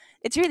go,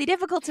 it's really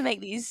difficult to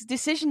make these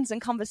decisions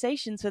and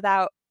conversations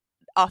without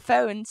our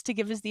phones to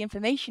give us the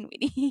information we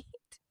need.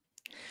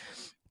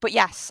 But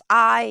yes,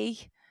 I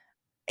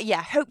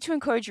hope to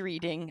encourage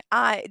reading.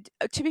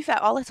 To be fair,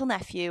 our little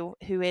nephew,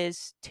 who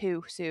is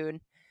 2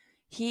 soon,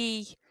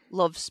 he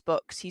loves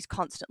books. He's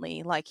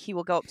constantly he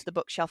will go up to the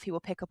bookshelf, he will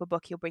pick up a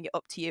book, he'll bring it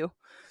up to you,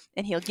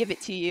 and he'll give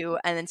it to you,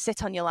 and then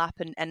sit on your lap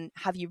and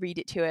have you read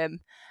it to him.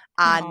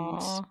 And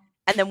Aww.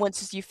 and then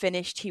once you've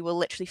finished, he will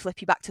literally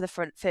flip you back to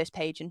the first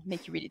page and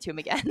make you read it to him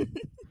again.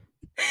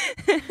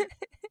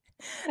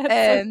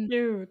 That's so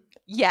cute.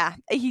 Yeah,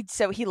 he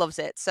loves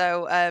it.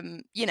 So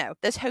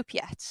there's hope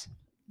yet.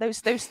 Those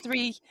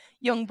 3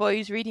 young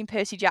boys reading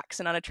Percy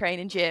Jackson on a train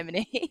in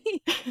Germany,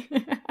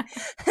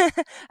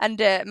 and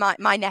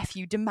my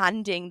nephew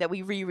demanding that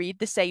we reread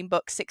the same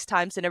book 6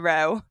 times in a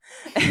row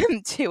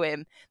to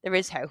him. There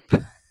is hope.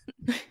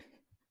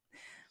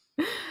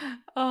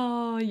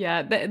 Oh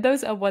yeah,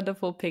 those are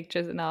wonderful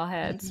pictures in our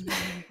heads.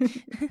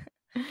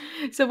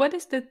 So what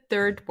is the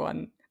third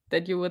one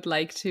that you would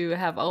like to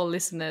have our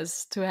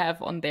listeners to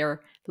have on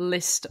their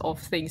list of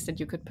things that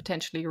you could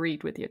potentially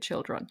read with your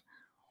children?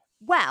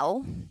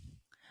 Well,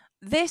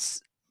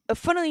 this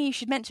funnily you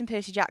should mention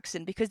Percy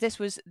Jackson, because this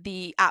was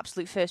the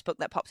absolute first book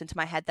that popped into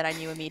my head that I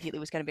knew immediately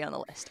was going to be on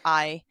the list.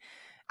 I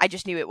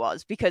just knew it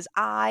was, because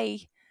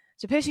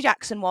So Percy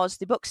Jackson was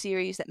the book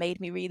series that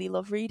made me really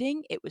love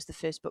reading. It was the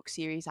first book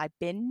series I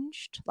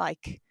binged,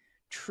 like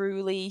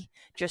truly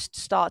just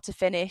start to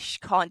finish,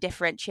 can't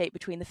differentiate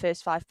between the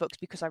first 5 books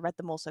because I read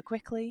them all so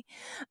quickly.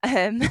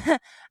 Um,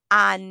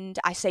 and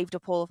I saved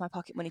up all of my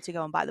pocket money to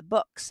go and buy the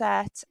book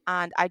set.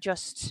 And I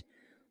just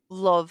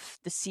love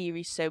the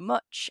series so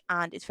much.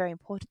 And it's very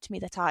important to me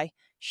that I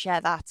share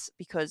that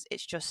because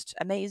it's just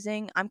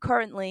amazing. I'm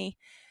currently,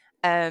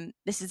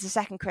 this is the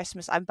second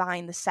Christmas, I'm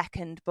buying the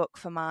second book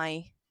for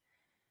my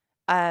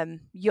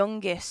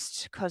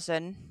youngest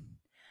cousin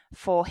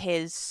for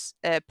his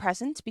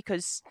present,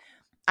 because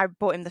I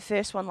bought him the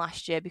first one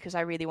last year because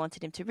I really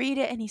wanted him to read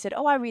it, and he said,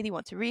 "Oh, I really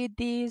want to read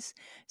these."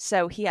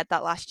 So he had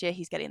that last year.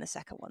 He's getting the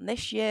second one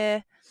this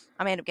year.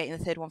 I may end up getting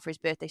the third one for his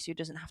birthday, so he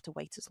doesn't have to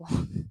wait as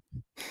long.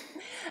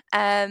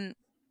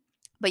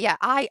 But yeah,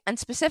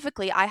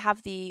 specifically I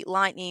have the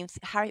Lightning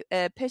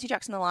Percy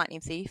Jackson the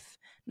Lightning Thief,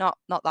 not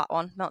that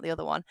one, not the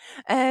other one.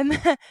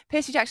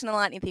 Percy Jackson the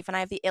Lightning Thief, and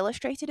I have the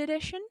illustrated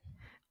edition.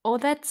 Oh,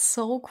 that's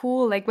so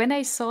cool. Like when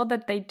I saw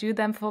that they do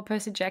them for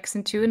Percy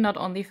Jackson too, not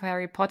only for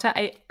Harry Potter,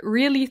 I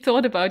really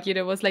thought about you.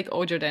 It was like,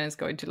 oh, Jordan is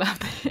going to love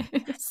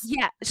this.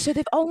 Yeah, so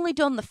they've only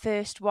done the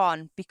first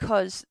one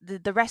because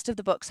the rest of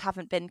the books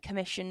haven't been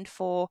commissioned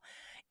for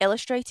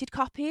illustrated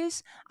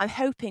copies. I'm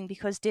hoping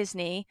because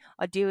Disney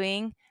are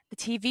doing the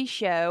TV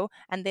show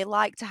and they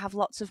like to have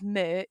lots of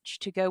merch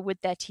to go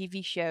with their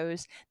TV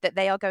shows, that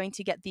they are going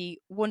to get the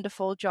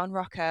wonderful John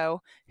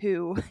Rocco,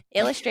 who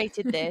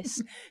illustrated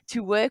this,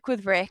 to work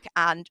with Rick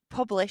and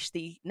publish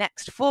the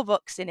next 4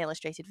 books in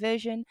illustrated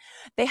version.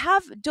 They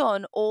have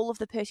done all of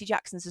the Percy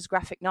Jacksons as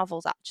graphic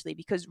novels, actually,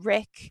 because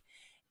Rick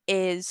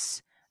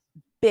is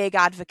big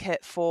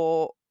advocate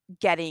for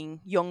getting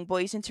young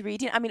boys into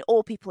reading. I mean,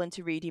 all people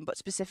into reading, but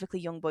specifically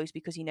young boys,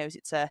 because he knows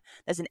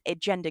there's a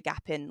gender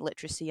gap in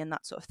literacy and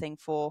that sort of thing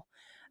for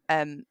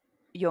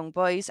young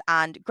boys.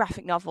 And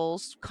graphic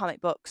novels,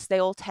 comic books, they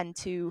tend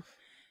to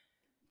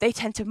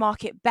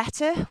market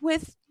better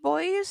with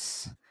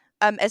boys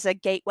as a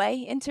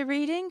gateway into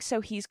reading.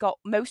 So he's got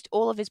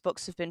all of his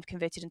books have been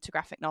converted into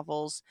graphic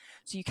novels.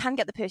 So you can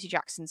get the Percy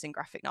Jacksons in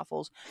graphic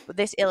novels, but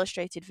this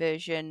illustrated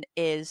version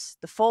is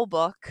the full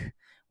book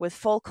with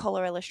full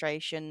color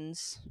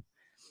illustrations.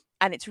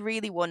 And it's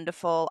really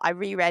wonderful. I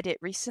reread it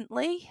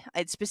recently.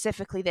 It's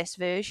specifically this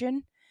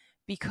version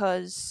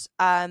because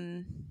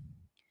I'm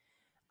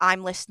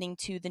listening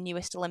to the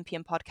newest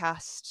Olympian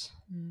podcast.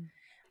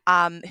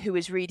 Who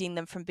is reading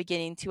them from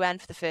beginning to end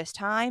for the first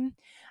time.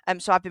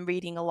 So I've been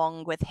reading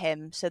along with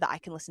him so that I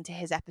can listen to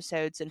his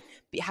episodes and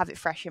have it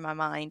fresh in my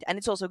mind. And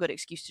it's also a good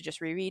excuse to just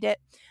reread it.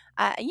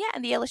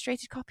 And the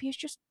illustrated copy is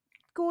just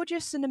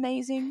gorgeous and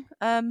amazing.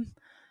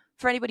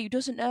 For anybody who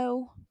doesn't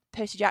know,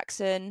 Percy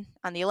Jackson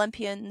and the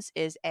Olympians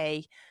is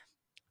I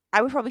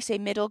would probably say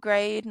middle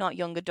grade, not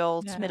young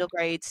adult, middle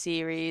grade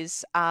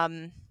series.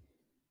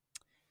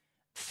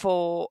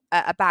 For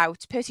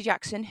about Percy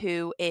Jackson,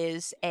 who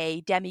is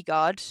a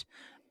demigod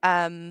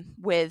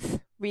with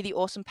really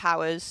awesome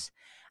powers,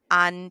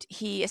 and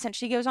he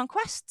essentially goes on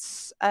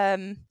quests at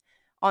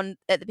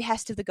the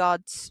behest of the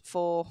gods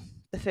for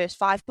the first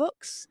 5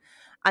 books,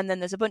 and then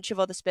there's a bunch of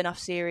other spin-off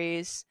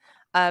series.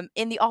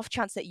 In the off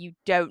chance that you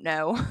don't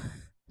know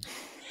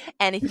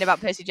anything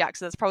about Percy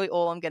Jackson, that's probably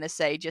all I'm going to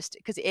say, just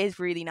because it is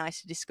really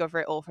nice to discover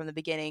it all from the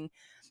beginning.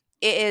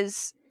 It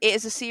is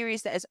a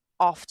series that is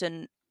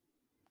often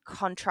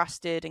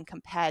contrasted and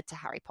compared to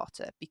Harry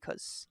Potter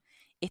because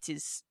it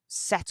is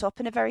set up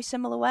in a very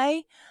similar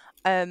way.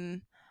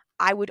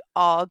 I would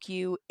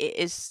argue it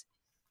is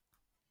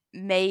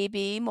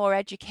maybe more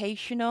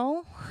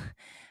educational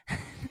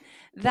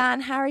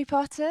than Harry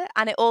Potter,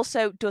 and it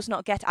also does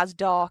not get as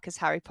dark as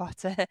Harry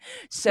Potter.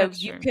 So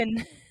That's you true.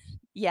 can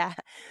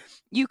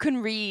you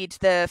can read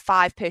the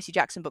 5 Percy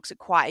Jackson books at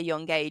quite a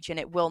young age and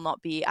it will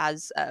not be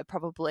as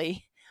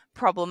probably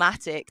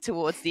problematic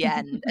towards the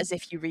end as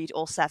if you read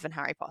all 7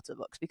 Harry Potter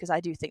books, because I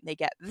do think they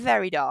get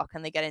very dark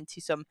and they get into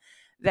some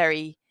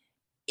very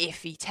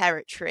iffy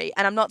territory.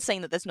 And I'm not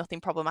saying that there's nothing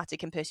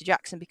problematic in Percy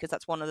Jackson, because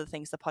that's one of the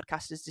things the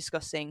podcast is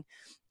discussing.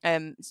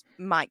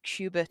 Mike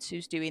Schubert,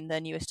 who's doing the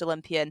newest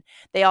Olympian,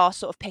 they are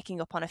sort of picking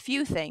up on a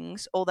few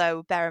things,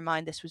 although bear in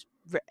mind this was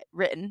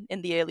written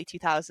in the early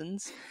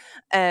 2000s,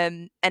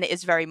 and it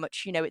is very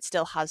much, it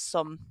still has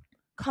some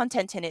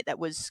content in it that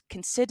was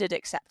considered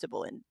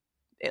acceptable in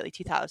early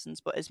 2000s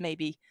but has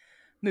maybe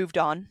moved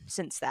on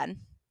since then.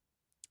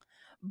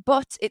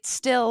 But it's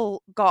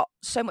still got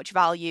so much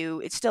value.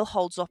 It still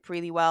holds up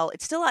really well.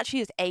 It still actually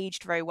has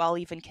aged very well,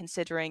 even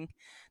considering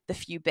the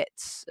few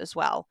bits as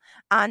well.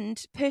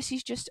 And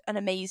Percy's just an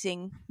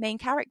amazing main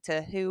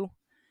character who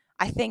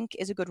I think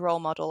is a good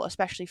role model,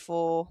 especially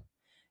for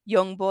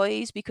young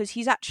boys, because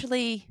he's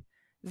actually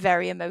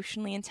very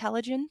emotionally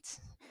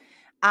intelligent.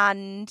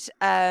 And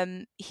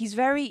he's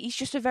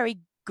just a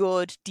very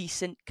good,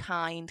 decent,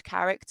 kind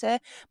character,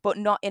 but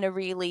not in a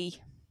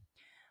really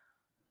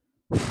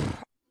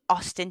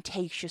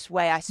ostentatious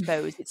way, I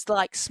suppose. It's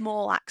like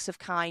small acts of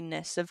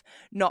kindness, of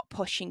not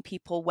pushing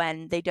people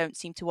when they don't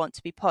seem to want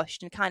to be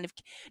pushed, and kind of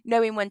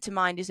knowing when to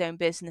mind his own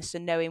business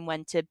and knowing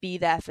when to be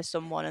there for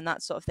someone and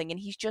that sort of thing. And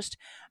he's just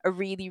a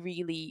really,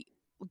 really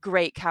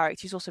great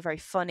character. He's also very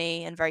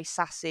funny and very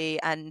sassy,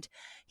 and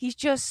he's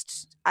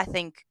just, I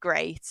think,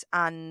 great.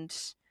 And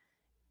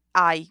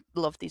I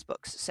love these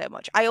books so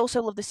much. I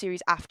also love the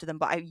series after them,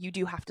 but you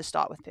do have to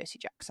start with Percy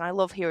Jackson. I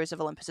love Heroes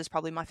of Olympus. Is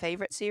probably my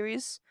favorite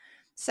series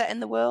set in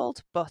the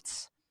world,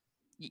 but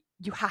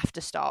you have to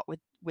start with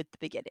the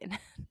beginning.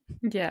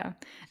 Yeah.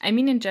 I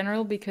mean, in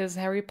general, because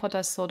Harry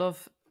Potter's sort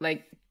of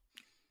like,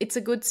 it's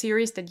a good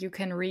series that you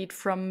can read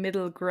from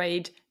middle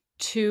grade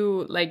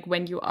to like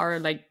when you are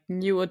like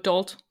new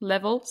adult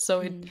level.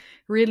 So it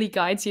really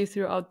guides you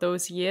throughout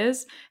those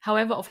years.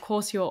 However, of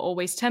course, you're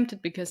always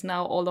tempted because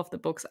now all of the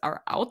books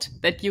are out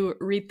that you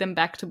read them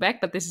back to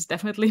back, but this is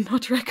definitely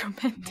not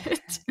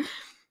recommended.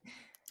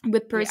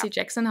 With Percy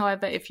Jackson,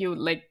 however, if you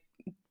like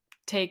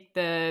take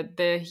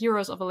the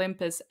Heroes of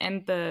Olympus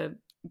and the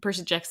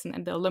Percy Jackson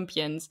and the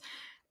Olympians,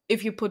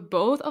 if you put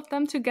both of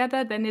them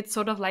together, then it's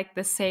sort of like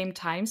the same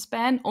time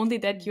span, only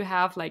that you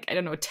have like, I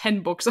don't know, 10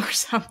 books or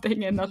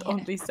something and not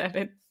only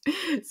 7.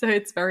 So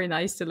it's very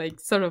nice to like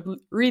sort of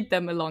read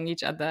them along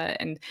each other.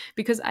 And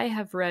because I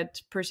have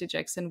read Percy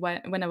Jackson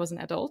when I was an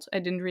adult, I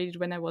didn't read it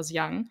when I was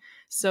young.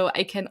 So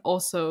I can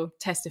also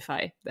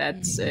testify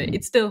that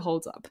it still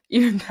holds up,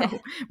 even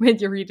though when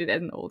you read it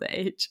at an older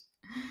age.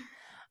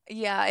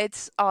 Yeah,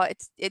 it's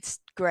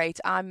great.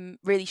 I'm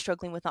really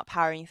struggling with not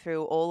powering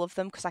through all of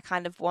them because I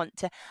kind of want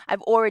to.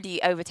 I've already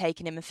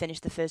overtaken him and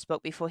finished the first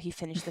book before he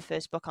finished the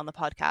first book on the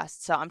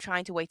podcast. So I'm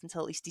trying to wait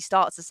until at least he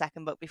starts the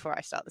second book before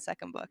I start the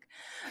second book.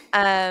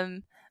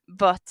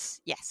 But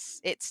yes,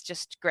 it's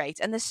just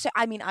great. And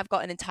I mean, I've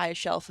got an entire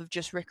shelf of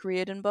just Rick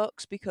Riordan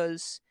books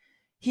because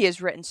he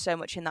has written so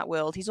much in that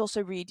world. He's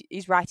also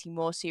he's writing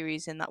more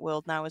series in that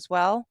world now as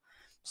well.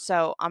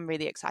 So I'm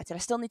really excited. I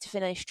still need to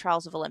finish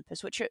Trials of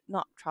Olympus, which are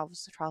not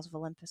Trials of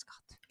Olympus.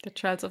 God, The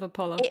Trials of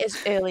Apollo. it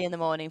is early in the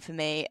morning for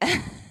me.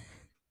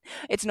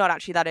 It's not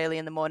actually that early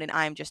in the morning.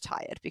 I am just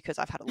tired because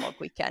I've had a long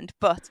weekend.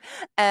 But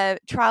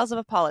Trials of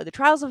Apollo, the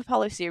Trials of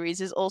Apollo series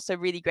is also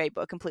really great,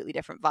 but a completely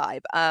different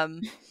vibe.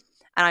 And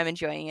I'm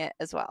enjoying it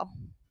as well.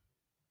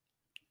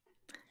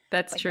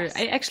 That's true. Yes.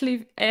 I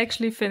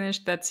actually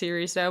finished that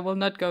series, so I will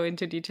not go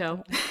into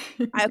detail.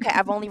 Okay,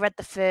 I've only read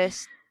the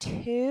first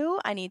 2.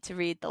 I need to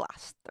read the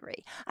last 3.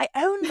 I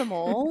own them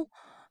all.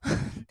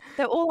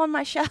 They're all on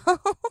my shelf.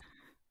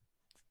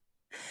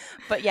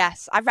 But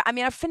yes,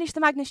 I've finished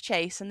the Magnus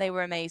Chase, and they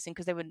were amazing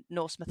because they were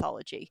Norse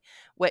mythology,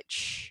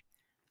 which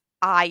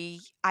I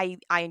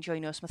enjoy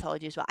Norse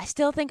mythology as well. I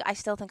still think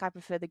I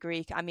prefer the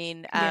Greek. I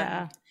mean,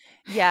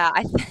 yeah,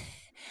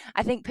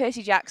 I think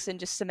Percy Jackson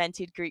just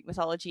cemented Greek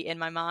mythology in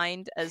my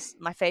mind as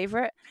my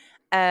favorite.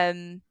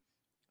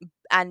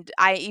 And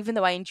even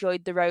though I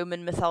enjoyed the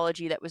Roman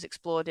mythology that was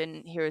explored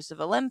in Heroes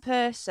of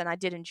Olympus, and I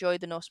did enjoy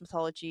the Norse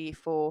mythology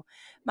for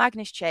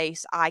Magnus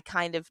Chase, I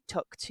kind of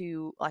took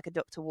to like a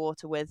duck to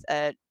water with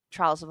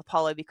Trials of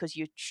Apollo because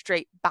you're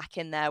straight back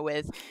in there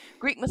with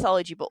Greek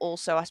mythology, but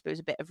also I suppose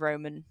a bit of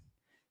Roman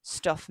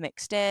stuff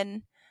mixed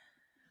in.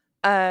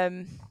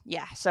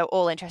 Yeah, so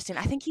all interesting.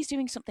 I think he's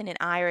doing something in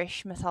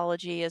Irish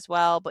mythology as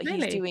well, but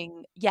really?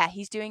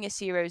 he's doing a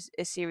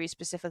series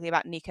specifically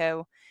about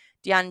Nico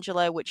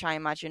D'Angelo, which I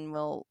imagine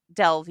will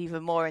delve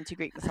even more into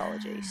Greek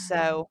mythology.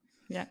 So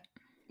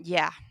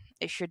yeah,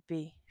 it should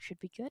be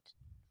good.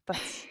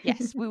 But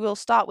yes, we will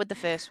start with the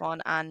first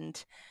one,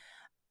 and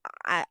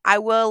I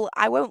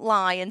won't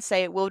lie and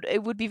say it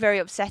would be very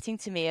upsetting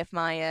to me if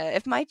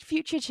my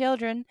future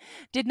children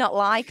did not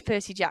like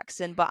Percy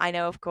Jackson, but I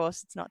know of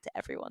course it's not to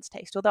everyone's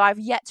taste, although I've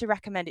yet to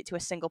recommend it to a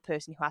single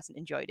person who hasn't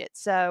enjoyed it,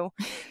 so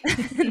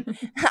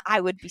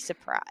I would be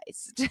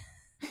surprised.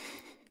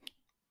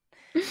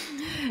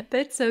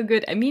 That's so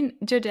good. I mean,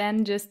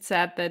 Jordan just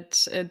said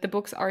that the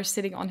books are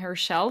sitting on her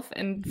shelf,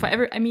 and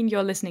I mean,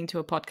 you're listening to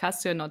a podcast,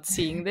 so you're not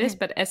seeing this,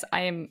 but as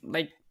I am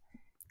like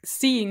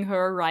seeing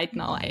her right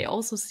now, I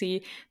also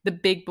see the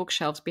big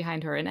bookshelves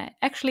behind her, and I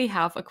actually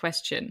have a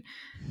question.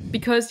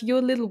 Because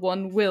your little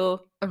one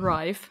will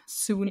arrive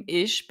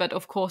soon-ish, but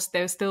of course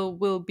there still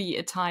will be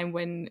a time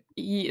when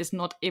he is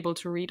not able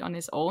to read on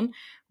his own.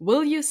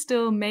 Will you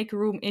still make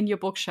room in your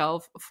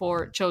bookshelf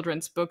for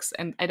children's books,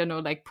 and I don't know,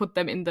 like put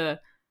them in the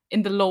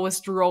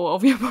lowest row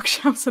of your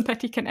bookshelf so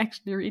that he can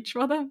actually reach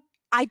for them?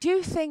 I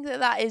do think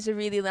that is a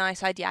really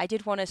nice idea. I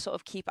did want to sort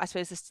of keep, I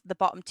suppose, the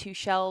bottom 2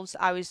 shelves.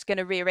 I was going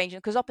to rearrange them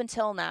because up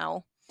until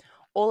now,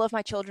 all of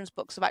my children's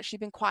books have actually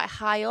been quite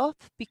high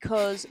up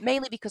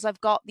mainly because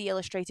I've got the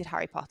illustrated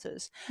Harry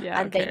Potters,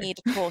 and they need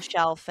a tall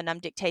shelf, and I'm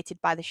dictated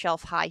by the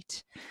shelf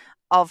height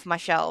of my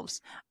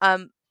shelves.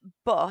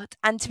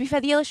 And to be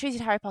fair, the illustrated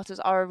Harry Potters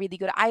are a really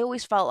good. I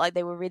always felt like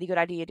they were a really good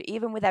idea,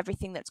 even with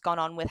everything that's gone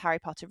on with Harry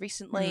Potter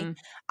recently,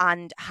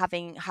 and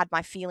having had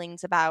my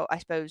feelings about, I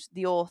suppose,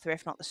 the author,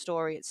 if not the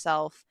story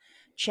itself,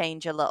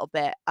 change a little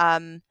bit.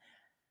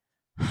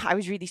 I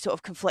was really sort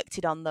of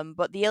conflicted on them.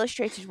 But the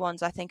illustrated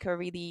ones I think are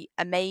really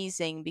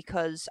amazing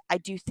because I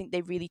do think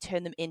they really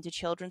turn them into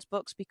children's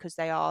books because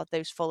they are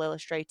those full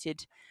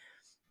illustrated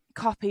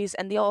copies,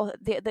 and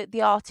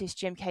the artist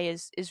Jim Kay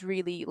is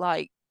really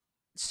like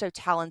so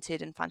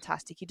talented and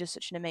fantastic. He does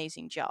such an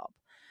amazing job.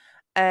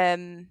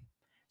 Um,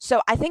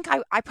 so I think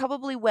I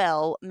probably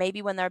will,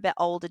 maybe when they're a bit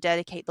older,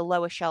 dedicate the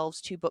lower shelves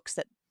to books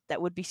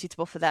that would be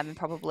suitable for them, and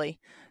probably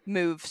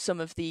move some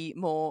of the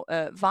more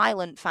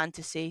violent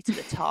fantasy to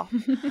the top.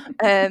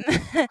 Um,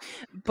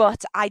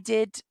 but I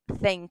did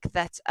think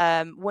that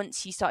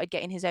once he started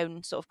getting his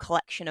own sort of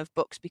collection of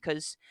books,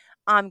 because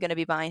I'm going to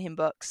be buying him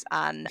books,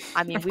 and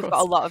I mean Of course.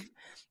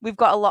 we've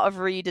got a lot of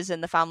readers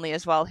in the family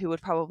as well who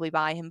would probably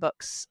buy him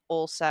books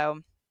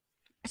also,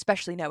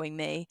 especially knowing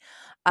me.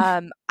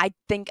 I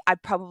think I'm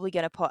probably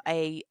going to put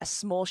a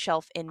small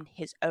shelf in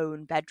his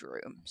own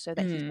bedroom so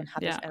that he can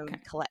have his Yeah, own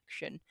okay.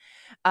 collection.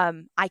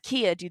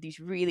 IKEA do these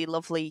really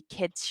lovely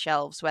kids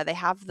shelves where they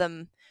have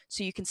them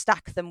so you can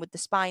stack them with the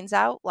spines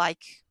out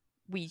like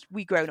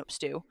we grown-ups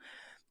do.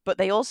 But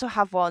they also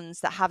have ones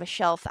that have a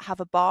shelf that have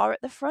a bar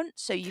at the front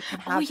so you can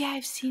Oh have yeah,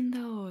 I've seen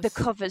the those.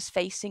 covers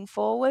facing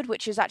forward,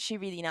 which is actually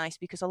really nice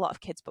because a lot of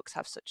kids' books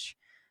have such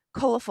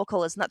colorful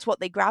colors, and that's what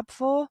they grab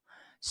for.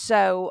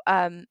 So,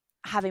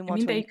 having I ones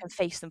mean where you they can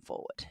face them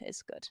forward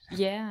is good.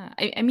 yeah.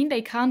 I mean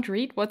they can't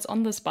read what's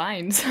on the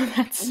spine, so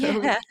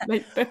Yeah.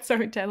 that's so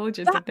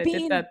intelligent That that they did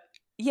being that.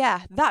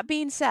 yeah, that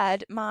being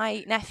said,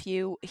 my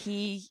nephew,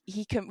 he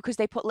can, because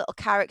they put little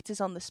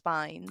characters on the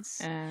spines,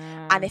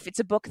 and Uh, if it's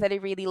a book that he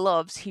really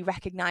loves, he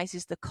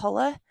recognizes the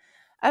color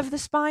of the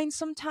spine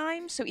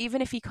sometimes. So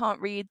even if he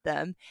can't read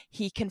them,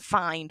 he can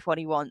find what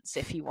he wants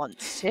if he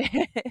wants to.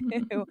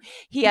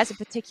 He has a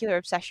particular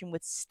obsession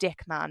with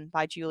Stick Man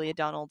by Julia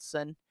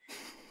Donaldson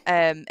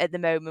at the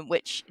moment,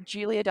 which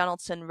Julia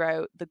Donaldson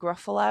wrote The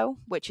Gruffalo,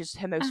 which is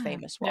her most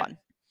famous yeah. one.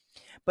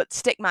 But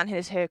Stickman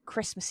is her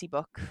Christmassy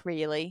book,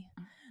 really.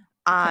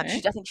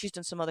 Okay. I think she's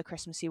done some other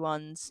Christmassy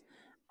ones.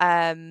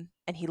 And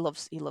he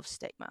loves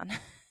Stickman.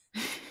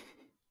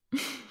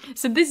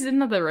 So this is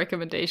another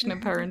recommendation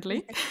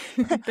apparently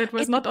that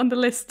was It's not on the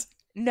list.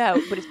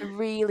 no, but it's a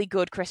really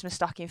good Christmas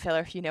stocking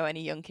filler if you know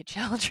any young kid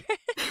children.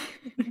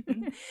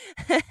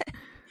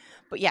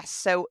 But yes,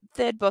 so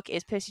third book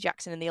is Percy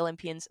Jackson and the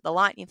Olympians, The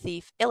Lightning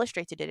Thief,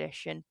 illustrated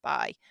edition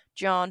by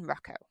John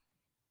Rocco.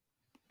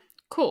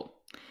 Cool.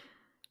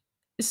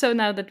 So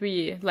now that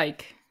we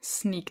like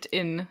sneaked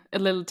in a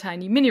little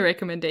tiny mini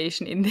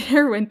recommendation in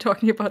there when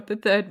talking about the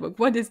third book,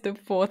 what is the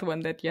fourth one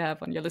that you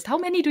have on your list? How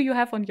many do you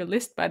have on your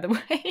list, by the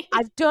way?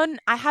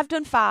 I have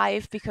done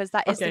 5 because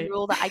that is the Okay.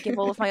 rule that I give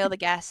all of my other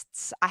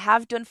guests. I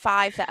have done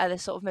 5 that are the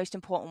sort of most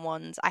important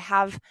ones. I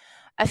have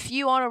a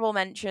few honorable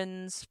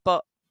mentions,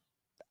 but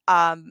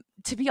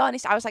to be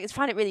honest, I was like, I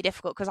find it really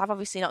difficult because I've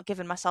obviously not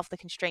given myself the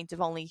constraint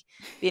of only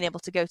being able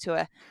to go to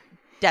a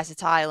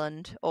desert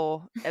island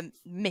or a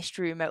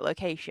mystery remote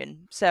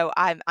location. So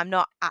I'm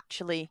not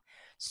actually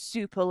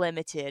super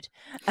limited.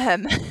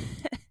 Um,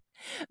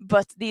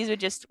 but these are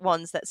just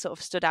ones that sort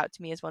of stood out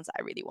to me as ones that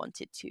I really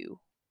wanted to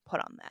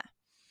put on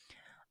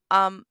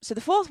there. So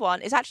the fourth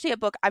one is actually a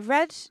book I've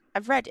read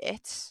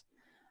it,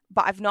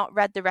 but I've not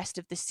read the rest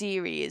of the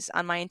series.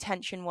 And my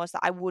intention was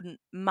that I wouldn't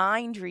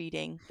mind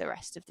reading the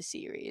rest of the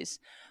series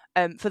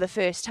for the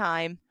first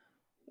time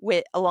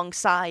with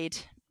alongside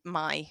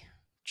my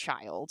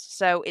child.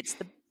 So it's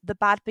the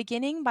Bad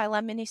Beginning by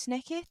Lemony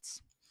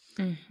Snicket.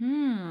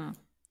 Mm-hmm.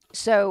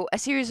 So A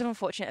Series of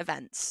Unfortunate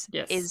Events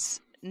Yes.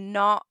 is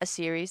not a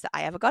series that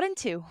I ever got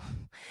into.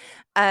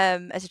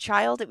 As a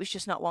child, it was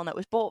just not one that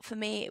was bought for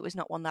me. It was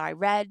not one that I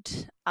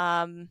read.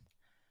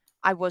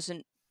 I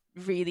wasn't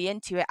really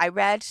into it. I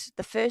read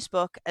the first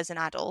book as an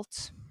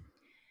adult,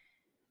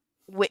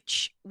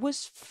 which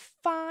was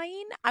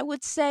fine. I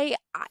would say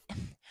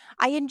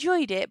I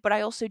enjoyed it, but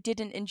I also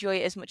didn't enjoy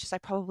it as much as I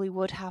probably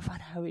would have when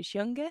I was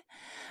younger.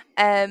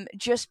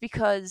 Just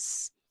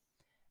because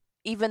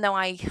even though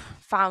I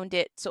found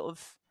it sort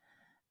of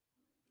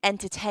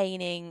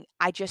entertaining,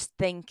 I just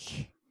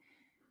think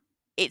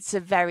it's a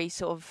very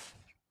sort of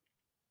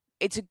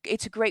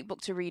it's a great book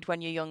to read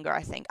when you're younger.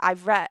 I think I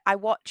read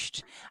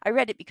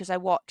it because I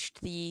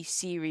watched the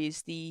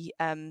series, the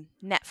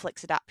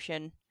Netflix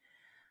adaptation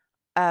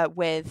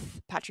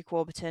with Patrick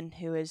Warburton,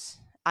 who is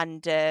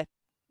and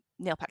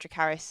Neil Patrick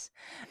Harris,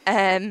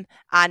 and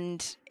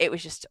it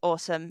was just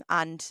awesome.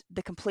 And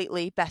the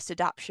completely best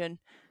adaptation,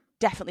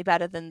 definitely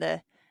better than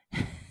the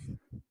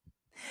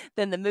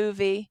than the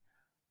movie.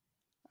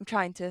 I'm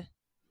trying to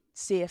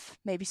see if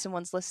maybe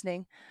someone's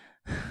listening.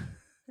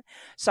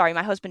 Sorry,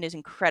 my husband is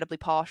incredibly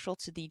partial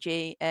to the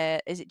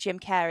is it Jim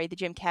Carrey, the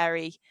Jim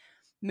Carrey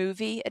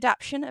movie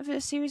adaptation of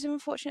A Series of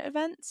Unfortunate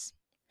Events.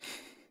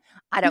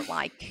 I don't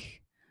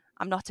like.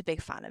 I'm not a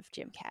big fan of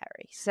Jim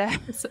Carrey, so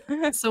So,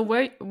 so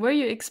were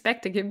you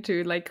expecting him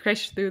to like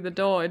crash through the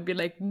door and be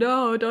like,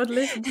 "No, don't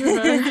listen to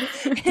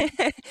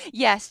her"?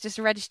 Yes, just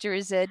register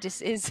his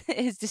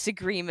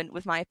disagreement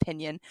with my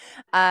opinion.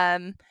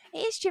 It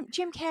is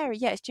Jim Carrey.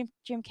 Yeah, it's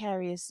Jim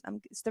Carrey is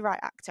it's the right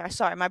actor.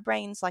 Sorry, my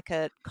brain's like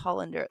a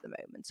colander at the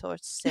moment, or a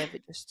sieve.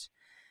 It just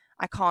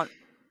I can't.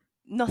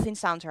 Nothing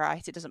sounds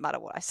right. It doesn't matter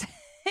what I say.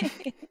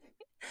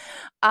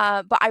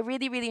 But I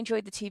really, really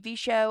enjoyed the TV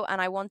show,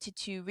 and I wanted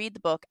to read the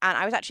book. And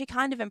I was actually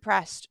kind of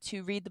impressed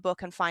to read the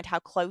book and find how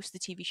close the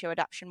TV show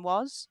adaptation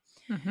was.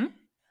 Mm-hmm.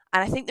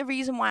 And I think the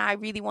reason why I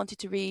really wanted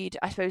to read,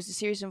 I suppose, the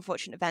series of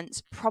unfortunate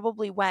events,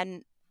 probably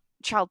when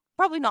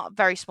probably not a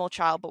very small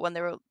child, but when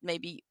they were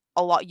maybe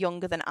a lot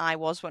younger than I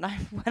was when I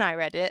when I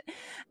read it,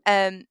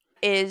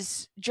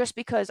 is just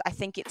because I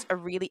think it's a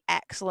really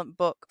excellent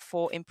book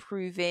for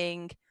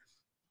improving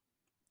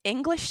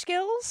English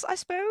skills, I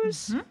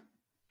suppose, Mm-hmm.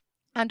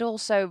 and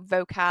also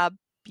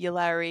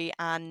vocabulary.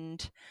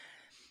 And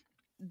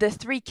the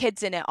three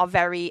kids in it are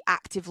very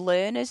active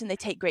learners, and they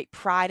take great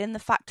pride in the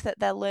fact that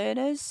they're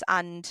learners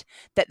and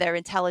that they're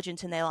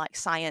intelligent, and they like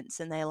science,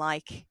 and they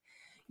like,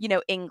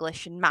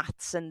 English and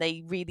maths, and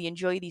they really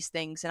enjoy these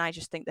things. And I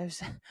just think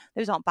those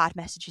aren't bad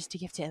messages to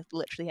give to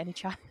literally any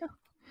child.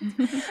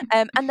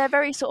 And they're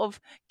very sort of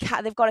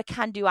they've got a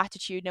can-do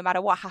attitude. No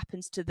matter what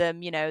happens to them,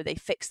 they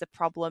fix the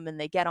problem and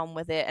they get on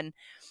with it. And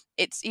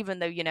it's, even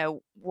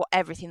though what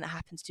everything that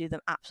happens to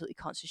them absolutely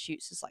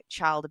constitutes as like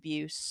child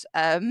abuse,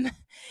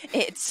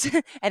 it's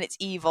and it's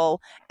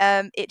evil.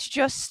 It's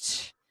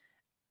just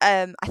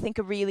I think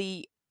a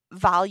really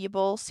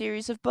valuable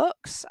series of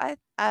books.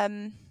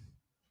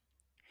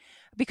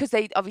 Because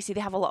they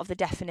have a lot of the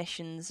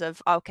definitions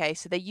of, okay,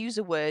 so they use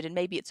a word, and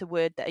maybe it's a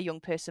word that a young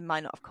person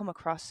might not have come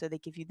across, so they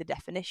give you the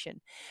definition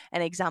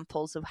and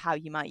examples of how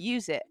you might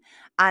use it.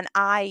 And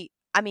I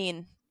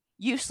mean,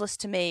 useless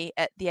to me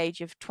at the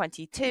age of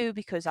 22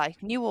 because I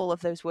knew all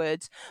of those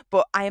words,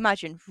 but I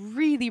imagine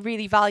really,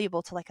 really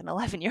valuable to like an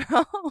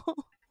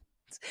 11-year-old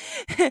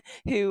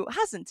who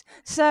hasn't.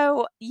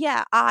 So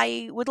yeah,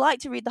 I would like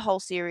to read the whole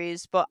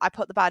series, but I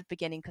put the bad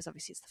beginning because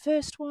obviously it's the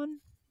first one.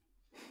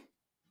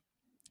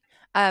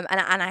 And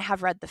I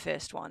have read the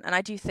first one, and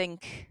I do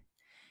think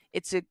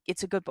it's a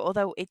good book,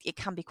 although it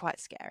can be quite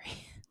scary.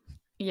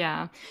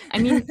 Yeah. I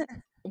mean,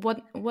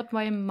 what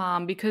my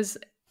mom, because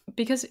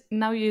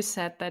now you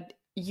said that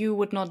you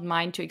would not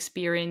mind to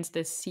experience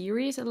this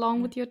series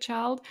along with your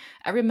child.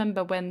 I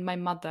remember when my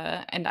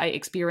mother and I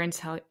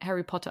experienced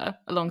Harry Potter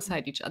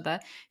alongside each other,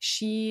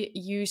 she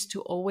used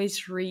to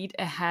always read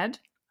ahead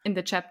in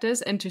the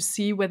chapters and to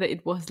see whether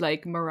it was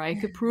like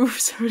Mareike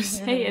proof, so to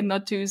say, and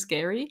not too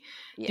scary.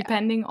 Yeah.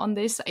 Depending on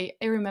this, I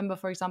remember,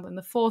 for example, in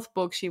the fourth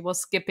book, she was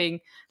skipping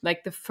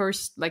like the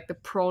first, like the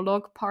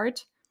prologue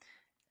part.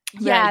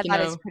 Yeah,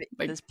 Where,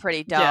 that's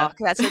pretty dark.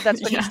 Yeah.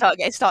 That's when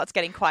it starts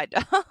getting quite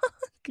dark.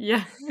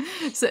 Yeah.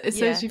 So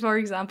she, for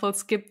example,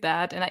 skipped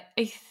that. And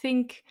I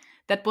think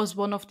that was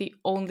one of the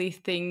only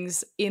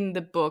things in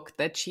the book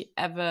that she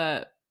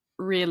ever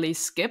really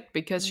skipped,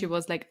 because she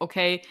was like,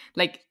 okay,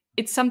 like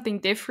it's something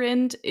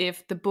different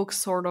if the book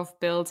sort of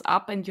builds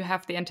up and you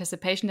have the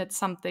anticipation that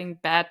something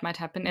bad might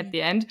happen at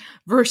the end,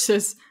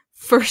 versus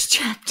first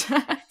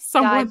chapter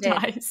someone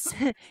dies.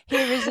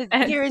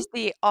 Here is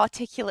the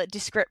articulate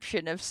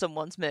description of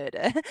someone's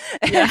murder.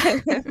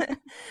 Yeah.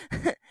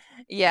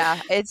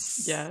 Yeah,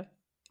 it's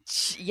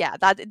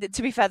that,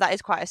 to be fair, that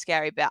is quite a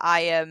scary bit.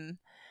 I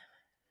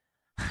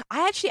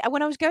actually,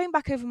 when I was going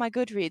back over my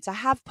Goodreads, I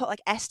have put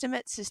like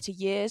estimates as to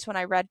years when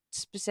I read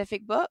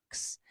specific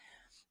books.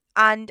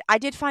 And I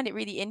did find it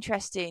really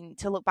interesting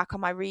to look back on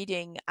my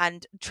reading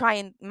and try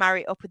and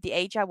marry it up with the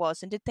age I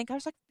was, and did think, I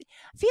was like,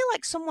 I feel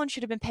like someone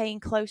should have been paying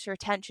closer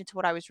attention to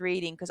what I was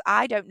reading, because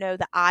I don't know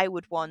that I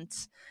would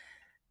want,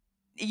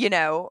 an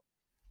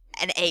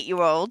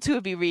 8-year-old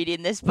to be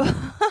reading this book.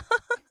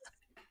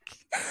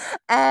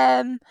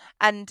 And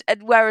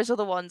whereas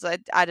other ones,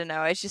 I don't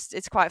know,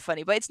 it's quite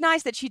funny. But it's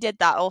nice that she did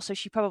that. Also,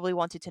 she probably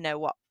wanted to know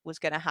what was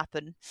going to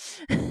happen.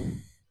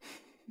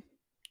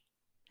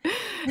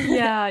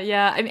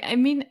 Yeah. I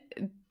mean,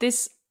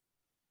 this,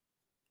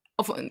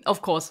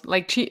 of course,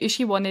 like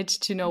she wanted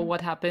to know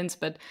what happens,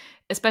 but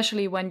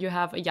especially when you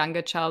have a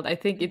younger child, I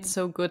think it's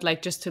so good,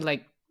 like just to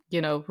like,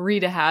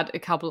 read ahead a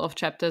couple of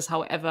chapters,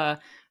 however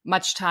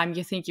much time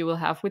you think you will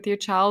have with your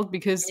child,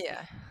 because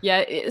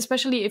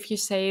especially if you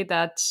say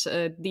that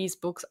these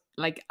books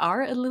like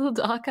are a little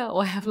darker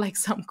or have like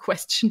some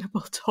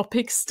questionable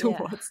topics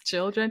towards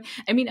children.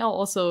 I mean, I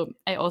also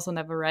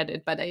never read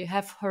it, but I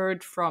have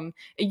heard from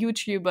a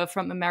YouTuber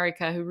from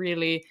America who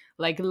really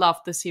like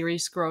loved the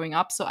series growing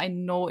up, so I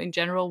know in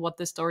general what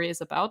the story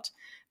is about.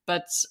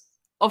 But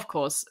of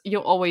course, you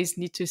always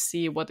need to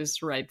see what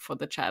is right for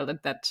the child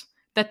at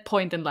that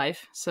point in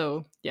life.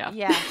 So yeah.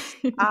 Yes.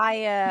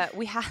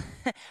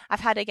 I've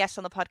had a guest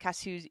on the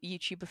podcast who's a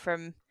YouTuber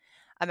from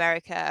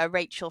America,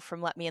 Rachel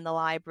from Let Me in the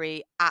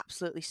Library,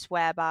 absolutely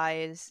swears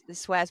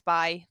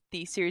by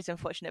the series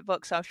Unfortunate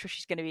Books. So I'm sure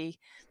she's going to be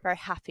very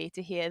happy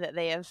to hear that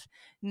they have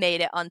made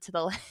it onto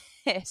the list.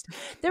 honest.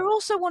 They're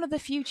also one of the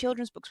few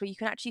children's books where you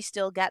can actually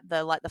still get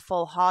the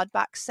full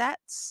hardback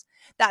sets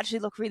that actually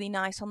look really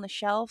nice on the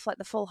shelf, like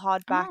the full Oh.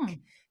 hardback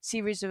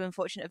series of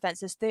unfortunate events.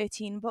 There's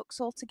 13 books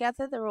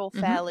altogether. They're all Mm-hmm.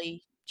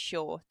 fairly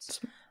short.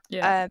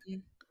 Yeah.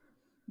 Um,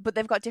 but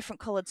they've got different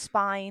coloured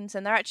spines,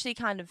 and they're actually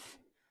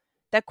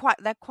they're quite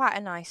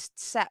a nice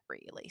set,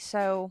 really.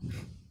 So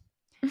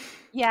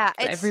yeah,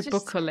 For it's every book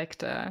just,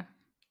 collector.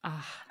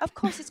 Ah. of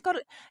course, it's got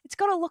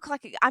to look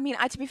like. I mean,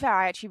 to be fair,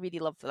 I actually really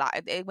love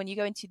that. When you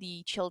go into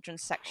the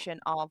children's section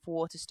of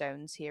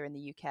Waterstones here in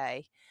the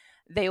UK,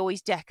 they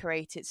always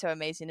decorate it so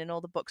amazing, and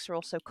all the books are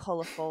also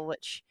colourful,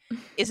 which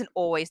isn't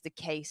always the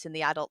case in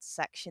the adult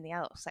section. The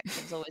adult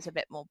section's always a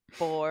bit more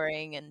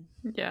boring and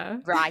Yeah.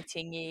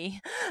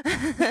 writing-y.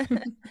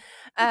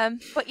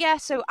 But yeah,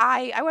 so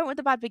I went with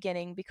The Bad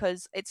Beginning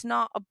because it's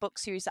not a book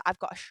series that I've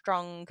got a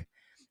strong,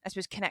 I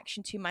suppose,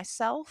 connection to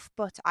myself,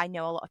 but I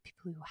know a lot of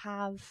people who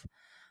have,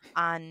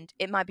 and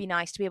it might be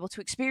nice to be able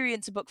to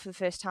experience a book for the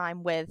first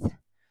time with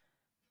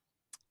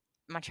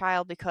my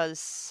child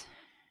because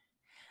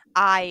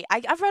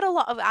I've read a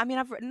lot of. I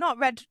mean, not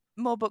read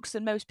more books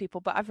than most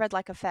people, but I've read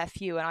like a fair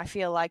few, and I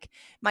feel like it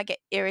might get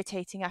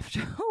irritating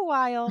after a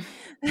while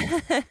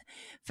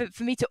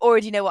for me to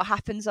already know what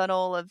happens on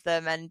all of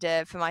them,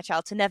 and for my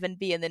child to never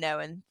be in the know.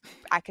 And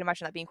I can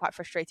imagine that being quite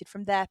frustrated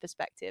from their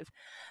perspective.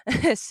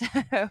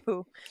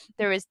 So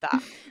there is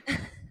that.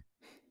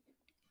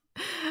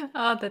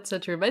 Oh, that's so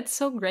true. But it's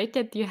so great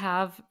that you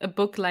have a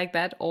book like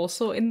that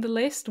also in the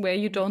list where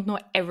you don't know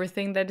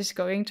everything that is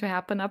going to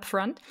happen up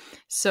front.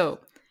 So,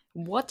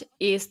 what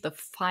is the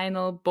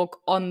final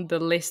book on the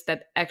list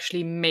that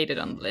actually made it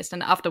on the list?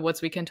 And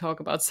afterwards, we can talk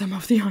about some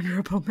of the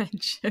honorable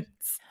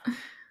mentions.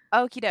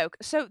 Okie doke.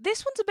 So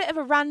this one's a bit of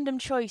a random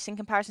choice in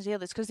comparison to the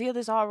others because the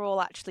others are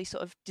all actually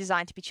sort of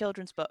designed to be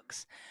children's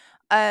books.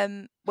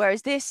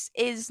 Whereas this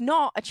is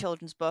not a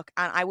children's book,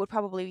 and I would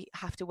probably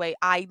have to wait.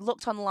 I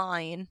looked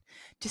online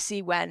to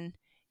see when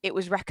it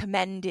was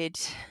recommended,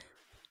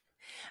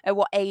 at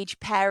what age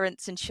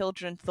parents and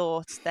children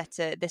thought that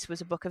this was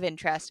a book of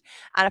interest,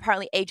 and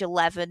apparently age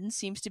 11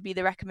 seems to be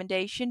the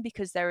recommendation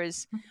because there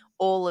is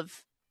all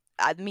of.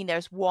 I mean,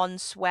 there's one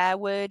swear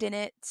word in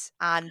it,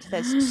 and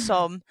there's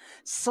some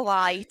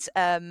slight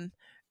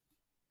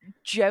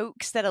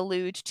jokes that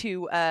allude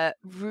to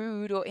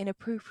rude or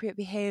inappropriate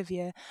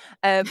behavior,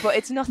 but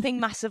it's nothing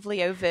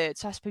massively overt.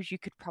 So I suppose you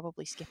could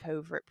probably skip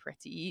over it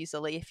pretty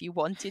easily if you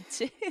wanted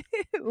to.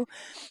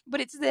 But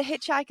it's The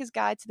Hitchhiker's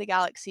Guide to the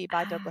Galaxy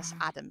by Douglas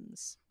Ah,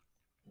 Adams.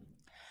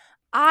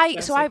 I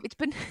so I classic. it's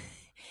been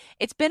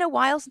it's been a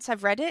while since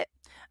I've read it.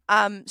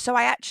 So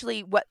I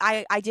actually what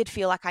I did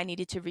feel like I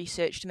needed to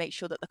research to make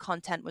sure that the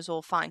content was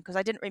all fine because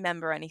I didn't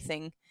remember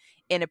anything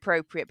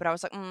inappropriate, but I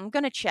was like, I'm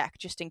gonna check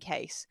just in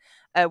case,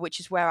 which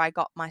is where I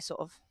got my sort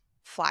of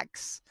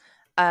flags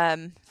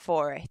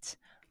for it.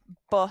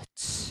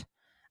 But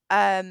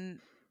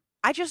um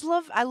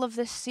I love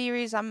this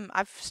series.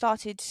 I've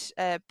started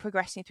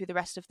progressing through the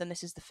rest of them.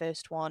 This is the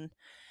first one,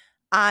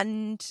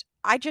 and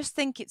I just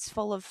think it's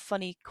full of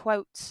funny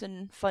quotes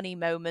and funny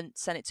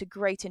moments, and it's a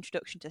great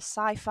introduction to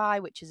sci-fi,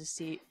 which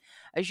is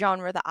a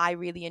genre that I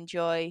really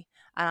enjoy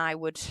and I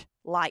would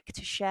like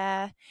to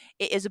share.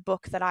 It is a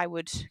book that I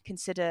would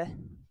consider,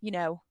 you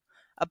know,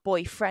 a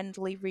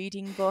boy-friendly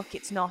reading book.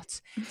 It's not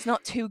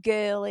too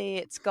girly.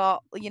 It's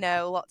got,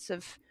 lots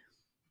of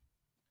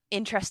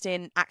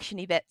interesting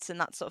actiony bits and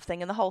that sort of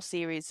thing, and the whole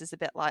series is a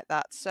bit like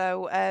that.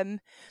 So,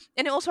 and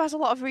it also has a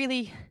lot of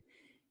really,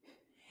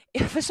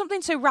 for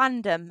something so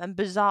random and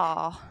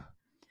bizarre,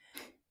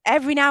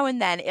 every now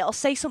and then it'll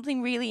say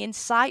something really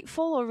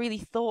insightful or really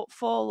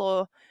thoughtful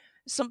or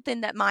something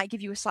that might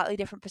give you a slightly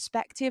different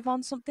perspective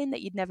on something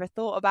that you'd never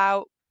thought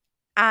about.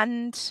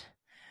 And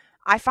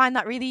I find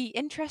that really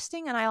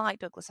interesting, and I like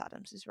Douglas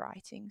Adams's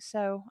writing.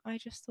 So I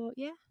just thought,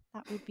 yeah,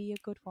 that would be a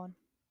good one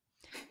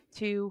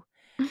to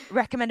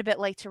recommend a bit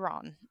later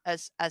on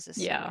as a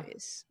Yeah.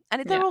 series.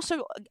 And they're Yeah.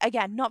 also,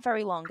 again, not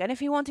very long. And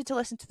if you wanted to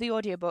listen to the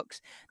audiobooks,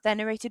 they're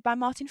narrated by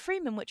Martin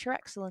Freeman, which are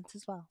excellent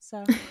as well.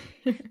 So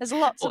there's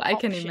lots Oh, of I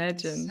can options.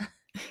 imagine.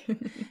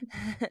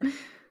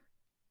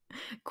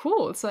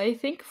 Cool. So I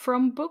think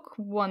from book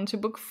one to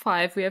book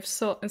five, we have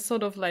sort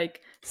of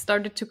like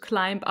started to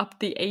climb up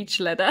the age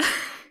ladder.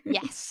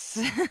 Yes.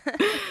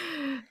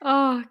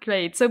 Oh,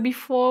 great. So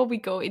before we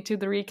go into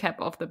the recap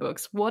of the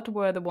books, what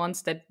were the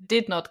ones that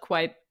did not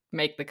quite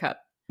make the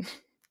cut?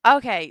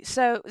 Okay,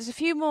 so there's a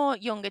few more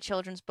younger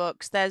children's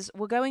books. There's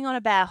We're Going on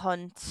a Bear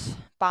Hunt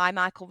by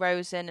Michael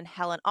Rosen and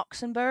Helen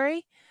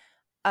Oxenbury.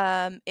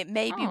 It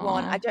may be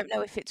one, I Oh, don't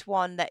know if it's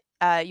one that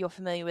you're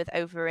familiar with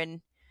over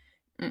in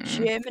at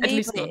Germany,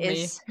 least but it not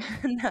me. is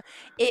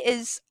it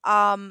is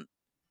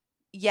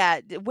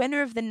yeah, the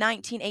winner of the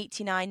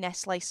 1989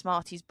 Nestle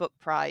Smarties Book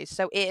Prize.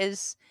 So it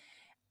is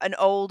an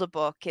older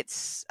book.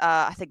 It's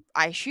I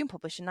assume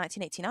published in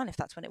 1989 if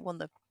that's when it won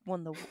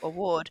the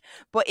award.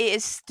 But it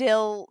is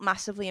still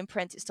massively in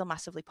print. It's still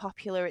massively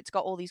popular. It's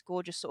got all these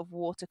gorgeous sort of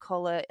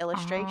watercolor Oh,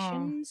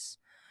 illustrations.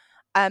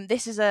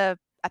 This is a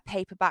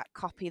paperback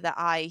copy that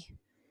I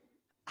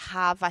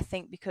have, I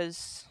think,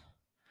 because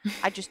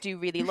I just do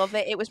really love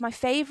it. It was my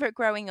favorite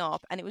growing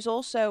up, and it was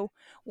also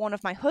one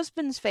of my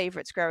husband's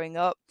favorites growing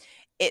up.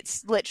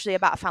 It's literally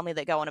about a family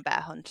that go on a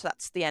bear hunt.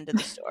 That's the end of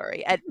the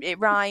story. It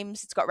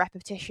rhymes. It's got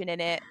repetition in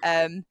it.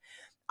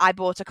 I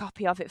bought a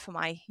copy of it for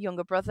my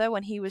younger brother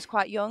when he was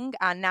quite young,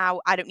 and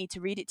now I don't need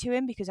to read it to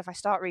him, because if I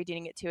start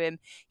reading it to him,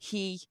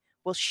 he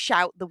will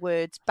shout the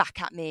words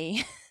back at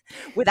me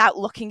without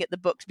looking at the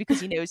books,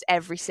 because he knows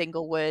every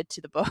single word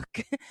to the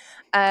book.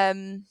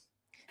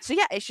 So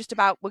yeah, it's just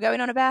about, we're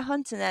going on a bear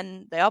hunt, and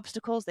then the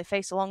obstacles they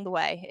face along the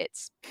way.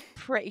 It's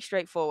pretty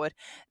straightforward.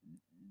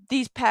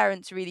 These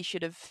parents really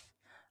should have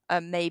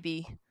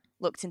maybe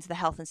looked into the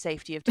health and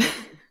safety of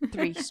taking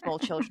 3 small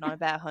children on a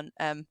bear hunt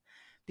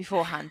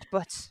beforehand,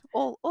 but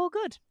all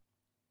good.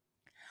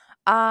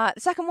 The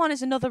second one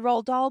is another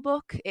Roald Dahl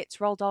book. It's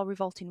Roald Dahl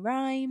Revolting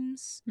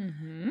Rhymes.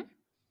 Mm-hmm.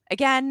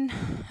 Again,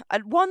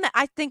 one that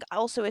I think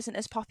also isn't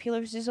as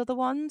popular as his other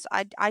ones.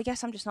 I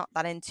guess I'm just not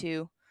that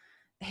into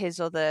his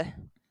other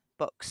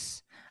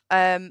books.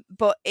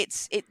 But it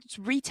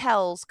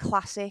retells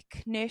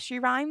classic nursery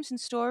rhymes and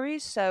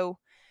stories. So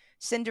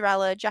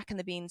Cinderella, Jack and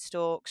the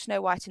Beanstalk,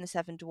 Snow White and the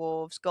Seven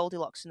Dwarfs,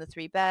 Goldilocks and the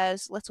Three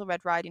Bears, Little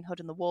Red Riding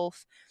Hood and the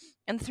Wolf,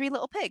 and the Three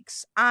Little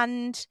Pigs.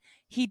 And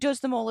he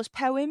does them all as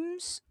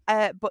poems,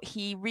 but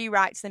he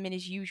rewrites them in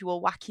his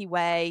usual wacky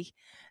way.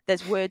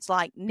 There's words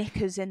like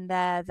knickers in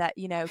there that,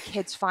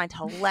 kids find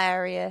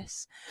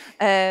hilarious.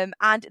 And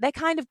they're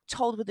kind of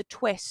told with a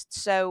twist.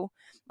 So,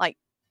 like,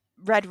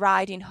 Red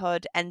Riding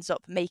Hood ends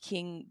up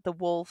making the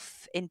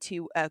wolf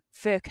into a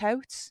fur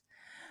coat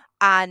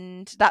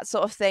and that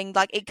sort of thing.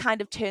 Like, it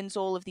kind of turns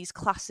all of these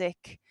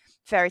classic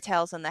fairy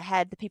tales on their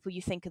head. The people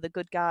you think are the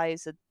good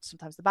guys are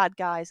sometimes the bad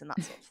guys, and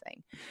that sort of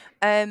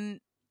thing.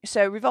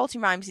 So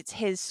Revolting Rhymes, it's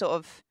his sort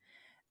of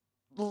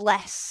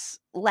less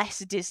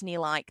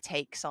Disney-like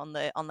takes on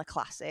the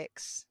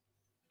classics.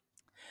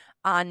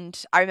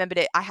 And I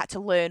remembered I had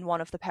to learn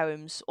one of the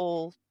poems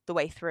all the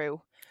way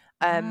through.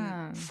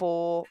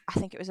 For, I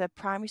think it was a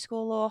primary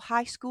school or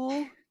high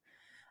school,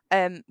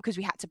 because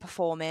we had to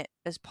perform it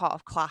as part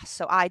of class.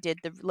 So I did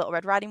the Little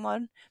Red Riding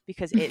one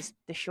because it's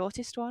the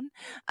shortest one,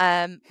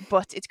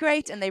 but it's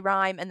great and they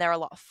rhyme and they're a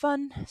lot of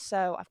fun.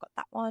 So I've got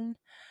that one.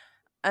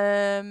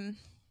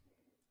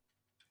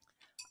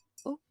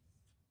 Oh,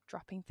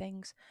 dropping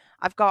things.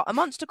 I've got A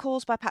Monster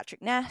Calls by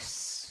Patrick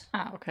Ness.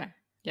 Okay.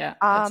 Yeah,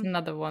 that's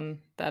another one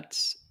that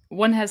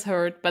one has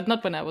heard, but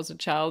not when I was a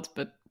child,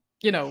 but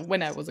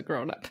when I was a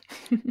grown-up.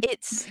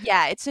 It's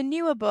a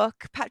newer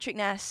book. Patrick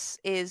Ness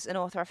is an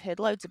author I've heard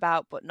loads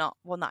about, but not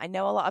one that I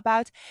know a lot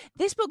about.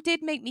 This book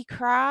did make me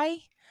cry.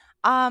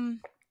 I'm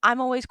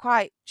always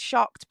quite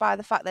shocked by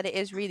the fact that it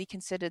is really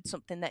considered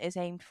something that is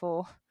aimed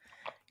for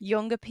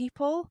younger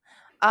people.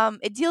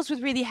 It deals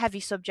with really heavy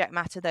subject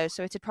matter, though,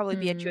 so it'd probably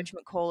be a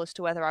judgment call as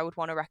to whether I would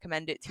want to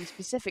recommend it to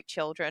specific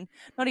children,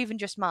 not even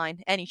just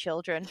mine, any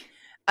children,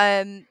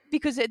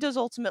 because it does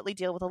ultimately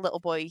deal with a little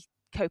boy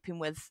coping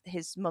with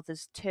his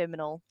mother's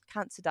terminal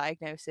cancer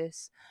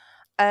diagnosis.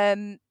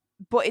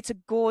 But it's a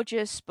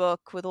gorgeous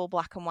book with all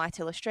black and white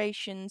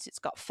illustrations. It's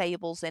got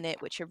fables in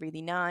it, which are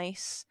really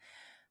nice.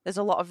 There's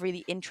a lot of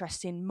really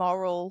interesting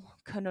moral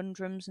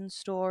conundrums and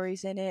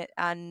stories in it.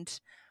 And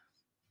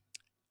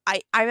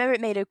I remember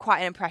it made quite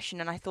an impression,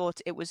 and I thought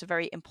it was a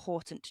very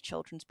important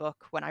children's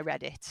book when I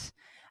read it,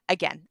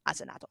 again, as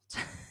an adult.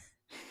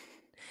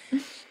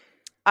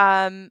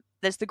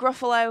 There's The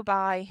Gruffalo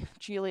by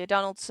Julia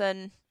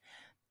Donaldson.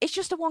 It's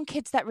just the one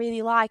kids that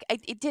really like.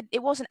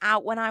 It wasn't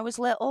out when I was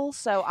little,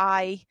 so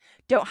I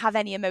don't have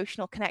any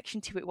emotional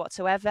connection to it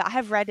whatsoever. I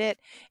have read it.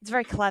 It's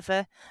very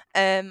clever.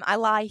 I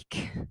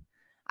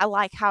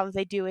like how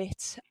they do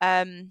it.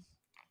 I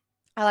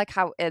like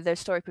how the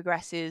story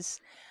progresses.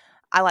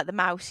 I like the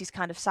mouse. He's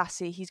kind of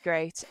sassy. He's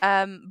great.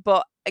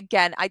 But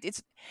again,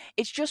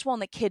 it's just one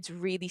that kids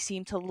really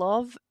seem to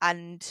love,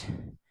 and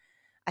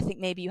I think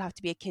maybe you have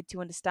to be a kid to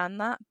understand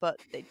that,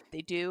 but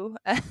they do.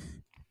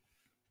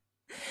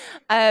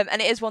 And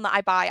it is one that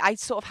I buy. I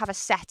sort of have a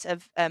set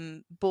of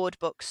board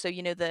books, so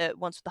the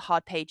ones with the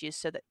hard pages,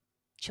 so that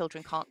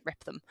children can't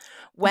rip them.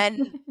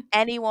 When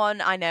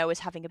anyone I know is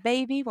having a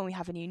baby, when we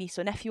have a new niece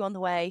or nephew on the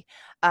way,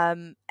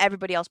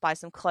 everybody else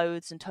buys them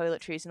clothes and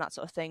toiletries and that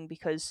sort of thing,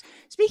 because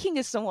speaking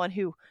as someone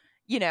who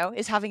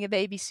is having a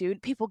baby soon,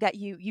 people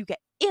you get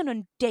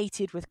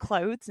inundated with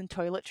clothes and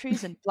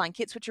toiletries and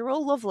blankets, which are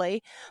all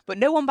lovely, but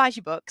no one buys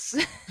you books.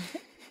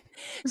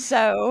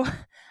 So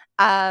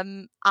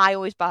I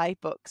always buy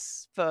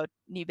books for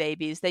new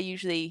babies. They're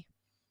usually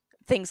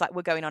things like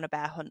We're Going on a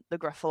Bear Hunt, The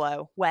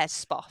Gruffalo, Where's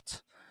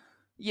Spot,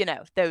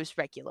 those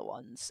regular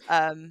ones.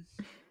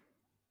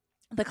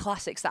 The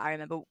classics that I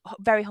remember,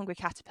 Very Hungry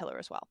Caterpillar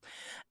as well.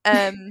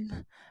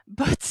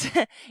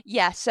 But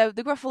yeah, so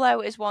The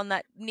Gruffalo is one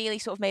that nearly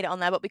sort of made it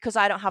on there, but because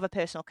I don't have a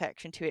personal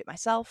connection to it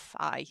myself,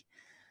 I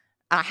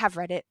have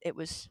read it. It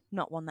was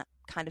not one that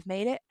kind of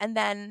made it. And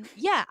then,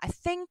 yeah, I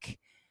think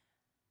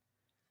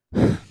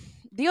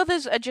the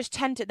others are just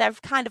they're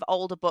kind of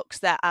older books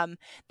that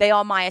they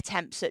are my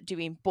attempts at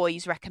doing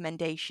boys'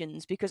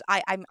 recommendations, because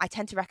I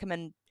tend to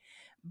recommend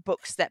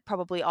books that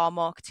probably are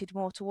marketed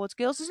more towards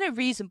girls. There's no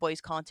reason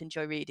boys can't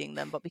enjoy reading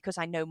them, but because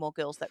I know more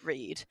girls that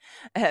read,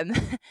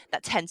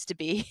 that tends to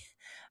be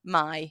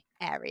my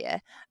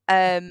area.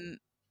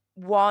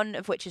 One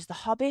of which is The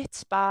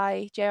Hobbit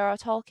by J.R.R.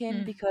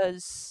 Tolkien, Mm.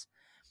 because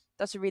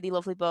that's a really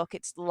lovely book.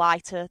 It's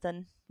lighter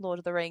than Lord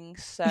of the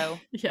Rings, so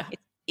Yeah.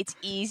 it's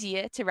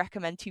easier to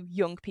recommend to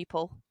young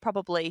people,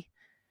 probably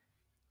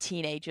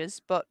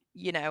teenagers, but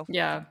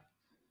Yeah.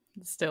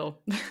 Still.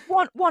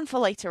 one for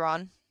later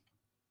on.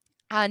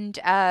 And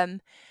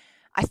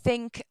I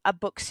think a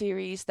book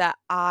series that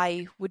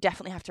I would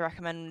definitely have to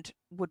recommend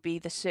would be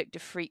the Cirque du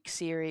Freak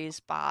series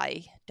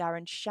by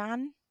Darren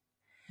Shan.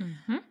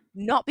 Hmm.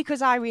 Not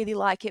because I really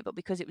like it, but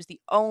because it was the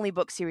only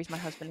book series my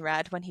husband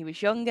read when he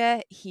was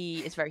younger. He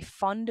is very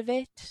fond of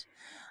it.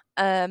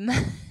 Um,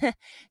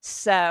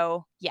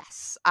 so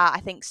yes, I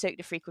think Cirque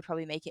du Freak would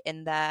probably make it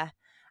in there.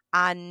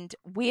 And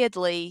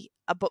weirdly,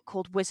 a book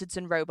called Wizards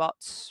and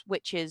Robots,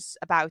 which is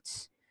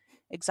about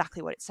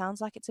exactly what it sounds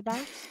like it's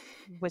about,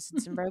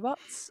 wizards and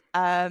robots.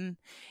 It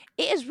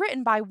is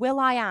written by Will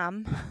I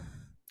Am.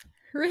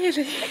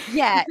 Really?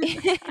 Yeah.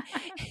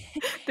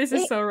 This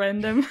is so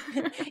random.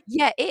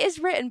 Yeah, it is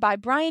written by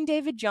Brian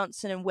David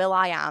Johnson and Will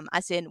I Am,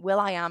 as in Will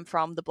I Am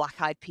from the Black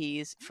Eyed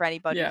Peas, for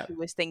anybody Yeah. who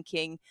was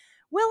thinking,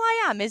 Will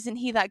I Am, isn't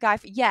he that guy?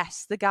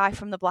 Yes, the guy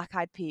from the Black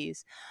Eyed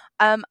Peas.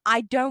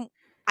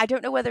 I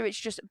don't know whether it's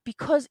just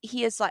because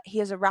he is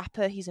a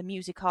rapper, he's a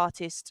music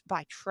artist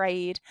by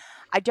trade.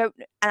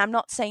 And I'm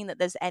not saying that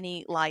there's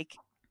any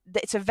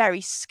it's a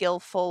very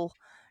skillful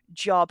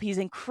job. He's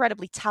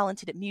incredibly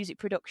talented at music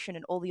production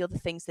and all the other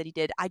things that he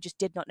did. I just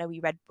did not know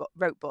he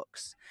wrote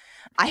books.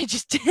 I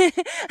just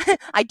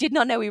I did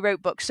not know he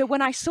wrote books. So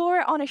when I saw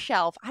it on a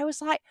shelf, I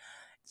was like,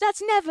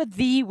 that's never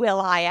the Will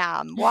I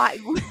Am. Why?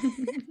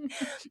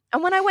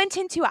 And when I went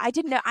into it, I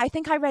didn't know. I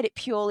think I read it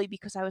purely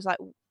because I was like,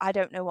 I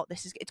don't know what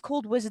this is. It's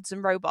called Wizards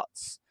and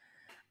Robots.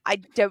 I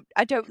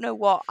don't know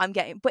what I'm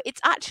getting, but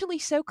it's actually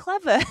so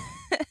clever.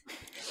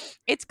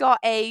 It's got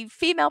a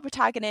female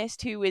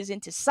protagonist who is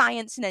into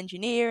science and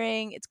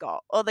engineering. It's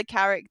got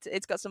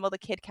some other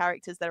kid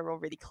characters that are all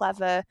really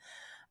clever.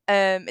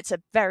 It's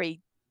a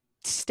very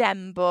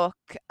STEM book.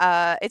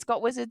 It's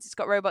got wizards, it's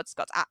got robots, it's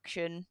got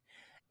action.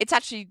 It's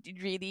actually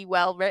really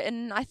well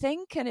written, I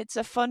think, and it's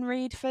a fun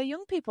read for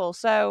young people.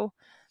 So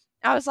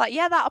I was like,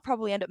 yeah, that'll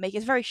probably end up making.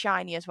 It's very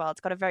shiny as well. It's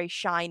got a very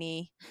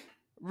shiny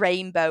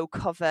rainbow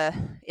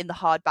cover in the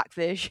hardback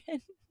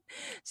version.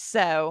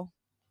 So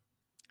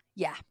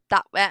yeah,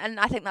 and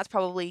I think that's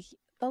probably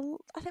I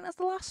think that's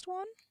the last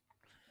one.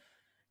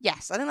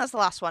 Yes, I think that's the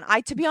last one.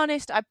 To be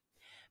honest, I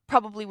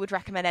probably would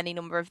recommend any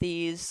number of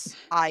these.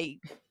 I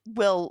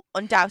will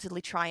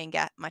undoubtedly try and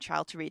get my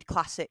child to read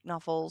classic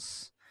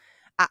novels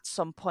at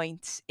some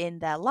point in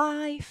their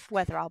life.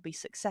 Whether I'll be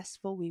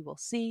successful, we will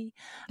see.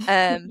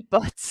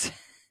 But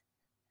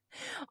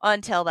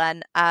until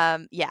then,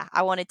 yeah,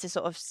 I wanted to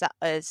sort of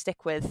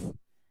stick with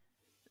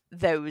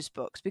those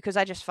books because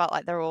I just felt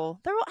like they're all.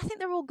 I think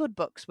they're all good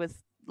books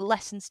with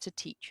lessons to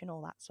teach and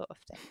all that sort of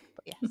thing.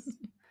 But yes.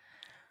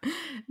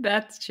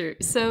 That's true.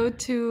 So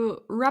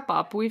to wrap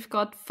up, we've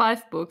got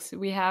 5 books.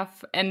 We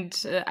have, and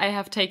I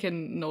have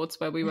taken notes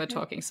while we were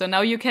talking. So now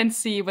you can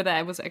see whether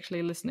I was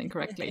actually listening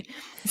correctly.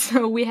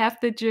 So we have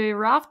the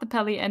Giraffe, the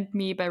Pelly, and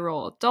Me by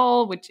Roald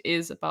Dahl, which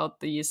is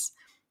about these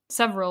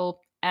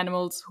several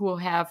animals who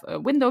have a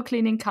window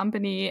cleaning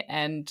company,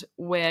 and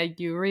where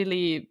you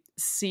really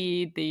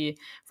see the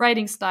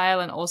writing style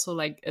and also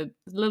like a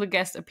little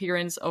guest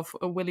appearance of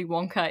a Willy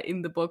Wonka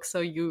in the book. So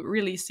you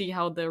really see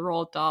how the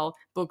Roald Dahl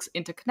books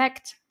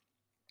interconnect.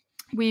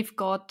 We've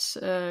got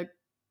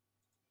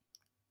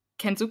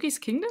Kensuke's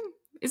Kingdom.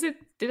 Is it?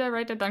 Did I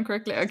write that down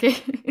correctly? Okay.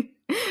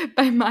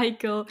 By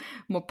Michael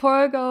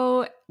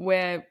Morpurgo,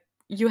 where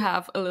you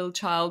have a little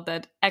child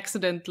that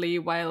accidentally,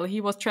 while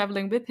he was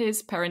traveling with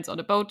his parents on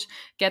a boat,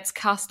 gets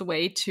cast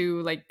away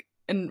to like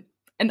an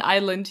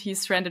island.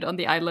 He's stranded on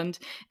the island,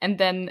 and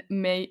then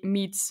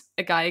meets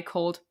a guy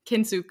called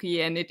Kensuke,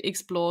 and it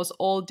explores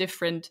all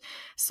different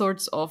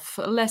sorts of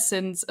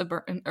lessons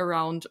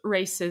around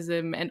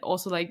racism, and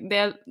also like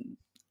there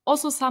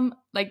also some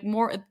like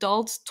more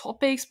adult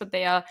topics, but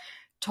they are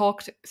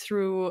talked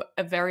through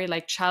a very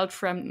like child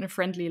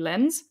friendly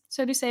lens,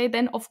 so to say.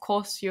 Then of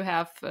course you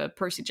have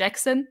Percy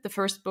Jackson, the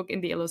first book in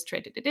the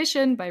illustrated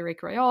edition by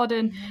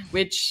Riordan,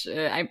 which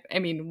I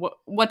mean,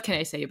 what can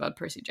I say about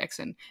Percy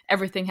Jackson?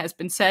 Everything has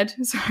been said,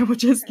 so I will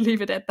just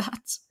leave it at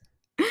that.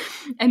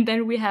 And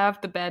then we have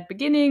The Bad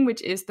Beginning,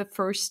 which is the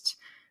first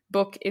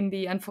book in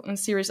the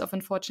series of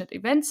Unfortunate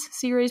Events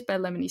series by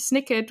Lemony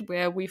Snicket,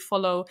 where we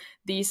follow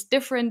these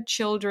different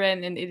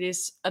children, and it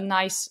is a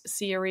nice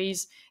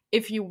series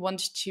if you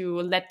want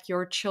to let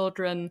your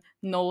children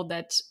know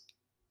that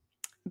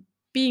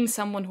being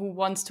someone who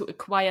wants to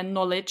acquire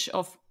knowledge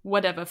of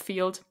whatever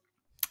field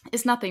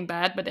is nothing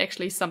bad, but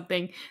actually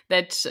something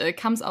that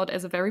comes out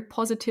as a very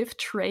positive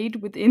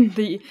trait within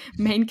the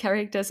main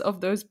characters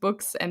of those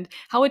books, and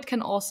how it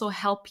can also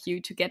help you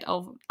to get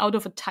out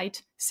of a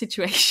tight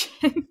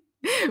situation.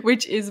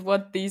 which is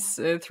what these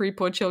three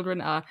poor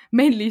children are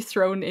mainly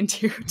thrown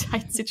into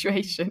tight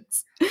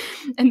situations.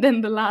 And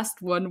then the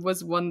last one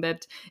was one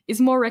that is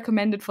more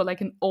recommended for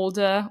like an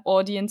older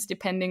audience,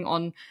 depending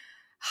on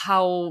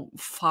how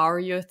far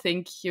you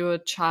think your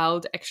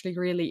child actually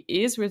really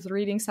is with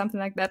reading something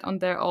like that on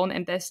their own.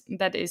 And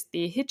that is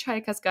The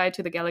Hitchhiker's Guide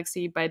to the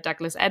Galaxy by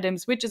Douglas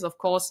Adams, which is, of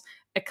course,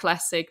 a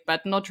classic,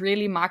 but not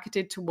really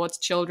marketed towards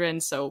children.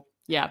 So,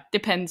 yeah,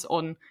 depends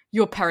on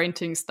your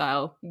parenting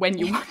style when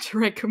you want to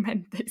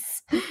recommend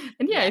this.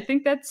 And yeah, I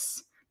think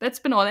that's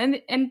been all.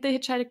 And The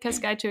Hitchhiker's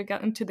Guide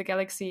to the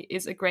Galaxy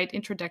is a great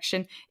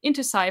introduction into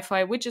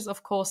sci-fi, which is,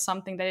 of course,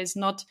 something that is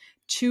not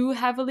too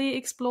heavily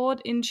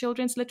explored in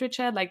children's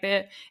literature. Like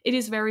it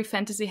is very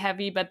fantasy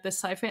heavy, but the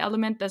sci-fi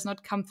element does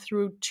not come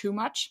through too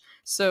much.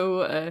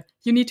 So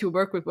you need to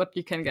work with what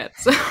you can get.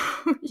 So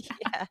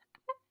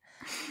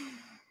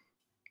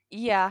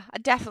yeah,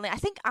 definitely. I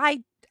think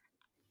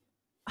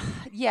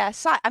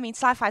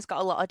sci-fi's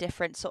got a lot of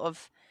different sort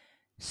of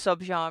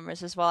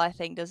subgenres as well, I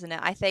think, doesn't it?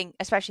 I think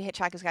especially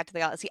Hitchhiker's Guide to the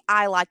Galaxy,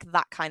 I like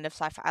that kind of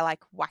sci-fi. I like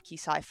wacky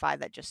sci-fi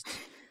that just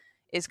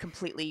is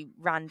completely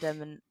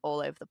random and all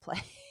over the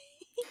place.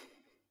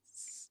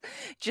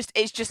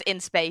 It's just in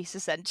space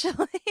essentially.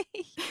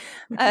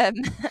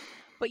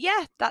 But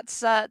yeah,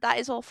 that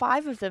is all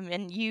 5 of them,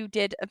 and you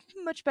did a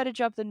much better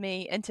job than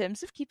me in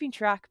terms of keeping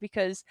track,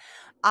 because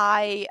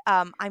I'm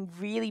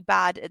really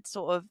bad at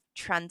sort of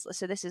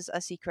so this is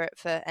a secret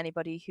for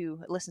anybody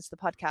who listens to the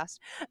podcast.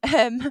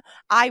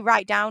 I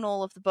write down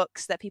all of the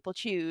books that people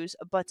choose,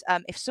 but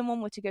if someone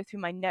were to go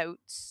through my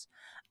notes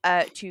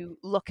to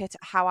look at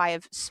how I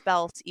have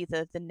spelt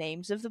either the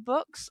names of the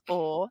books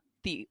or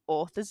the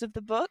authors of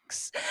the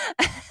books,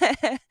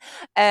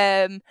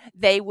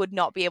 they would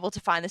not be able to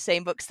find the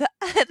same books that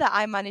that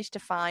I managed to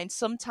find.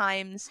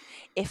 Sometimes,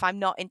 if I'm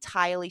not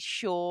entirely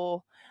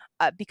sure,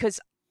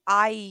 because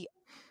I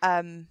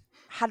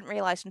hadn't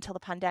realized until the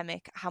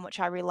pandemic how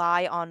much I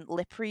rely on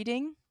lip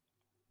reading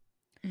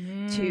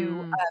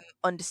to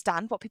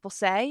understand what people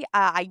say.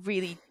 I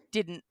really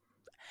didn't.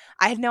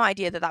 I had no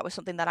idea that that was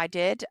something that I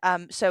did.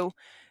 So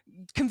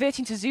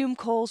converting to Zoom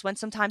calls when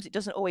sometimes it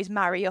doesn't always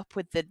marry up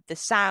with the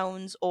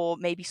sounds, or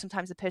maybe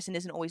sometimes the person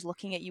isn't always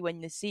looking at you when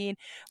they're seeing.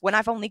 When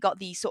I've only got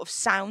the sort of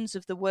sounds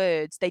of the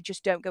words, they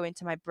just don't go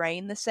into my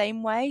brain the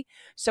same way.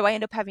 So I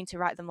end up having to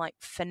write them like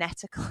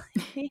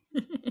phonetically.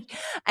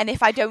 And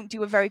if I don't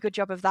do a very good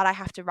job of that, I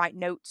have to write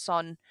notes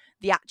on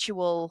the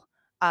actual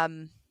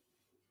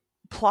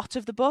plot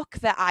of the book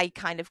that I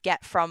kind of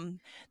get from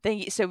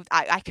so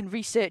I can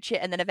research it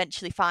and then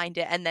eventually find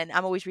it, and then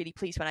I'm always really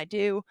pleased when I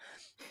do.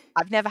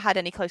 I've never had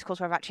any close calls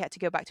where I've actually had to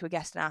go back to a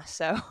guest and ask,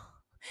 so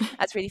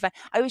that's really fun.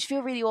 I always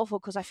feel really awful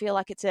because I feel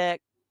like it's a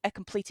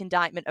complete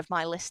indictment of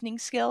my listening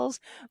skills,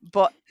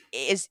 but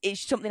it's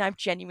something I've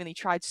genuinely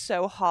tried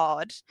so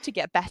hard to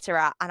get better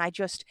at, and I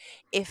just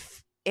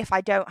if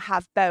I don't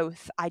have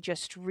both, I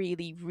just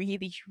really,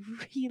 really,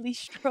 really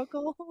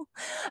struggle.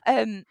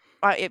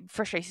 It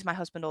frustrates my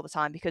husband all the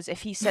time, because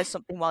if he says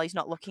something while he's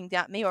not looking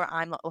at me or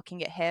I'm not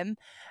looking at him,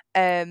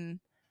 and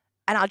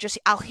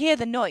I'll hear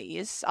the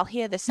noise, I'll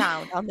hear the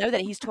sound, I'll know that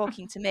he's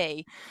talking to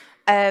me,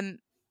 and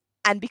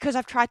because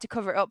I've tried to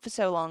cover it up for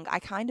so long, I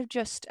kind of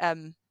just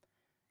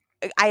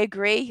I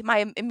agree.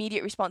 My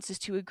immediate response is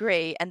to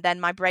agree, and then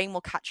my brain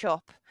will catch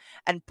up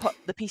and put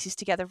the pieces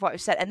together of what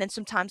I've said. And then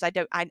sometimes I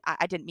don't. I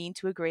didn't mean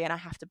to agree, and I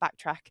have to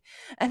backtrack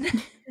and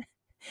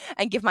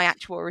and give my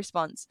actual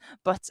response.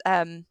 But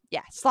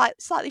yeah,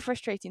 slightly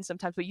frustrating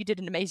sometimes. But you did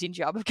an amazing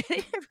job of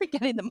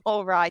getting them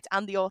all right,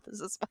 and the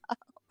authors as well.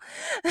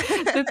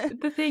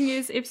 The thing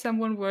is, if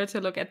someone were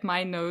to look at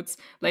my notes,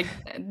 like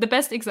the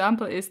best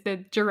example is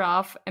the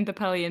Giraffe and the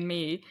Pelly and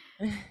me,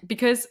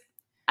 because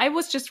I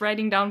was just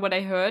writing down what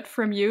I heard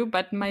from you,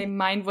 but my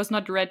mind was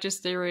not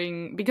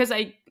registering, because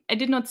I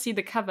did not see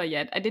the cover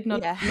yet. I did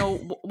not know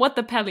what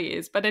the Pelly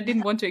is, but I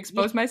didn't want to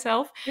expose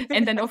myself.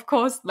 And then, of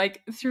course,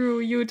 like through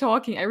you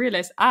talking, I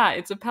realized,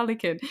 it's a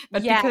pelican.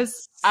 But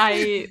because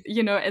I,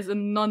 as a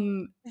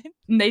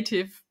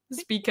non-native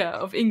speaker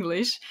of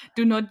English,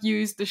 do not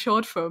use the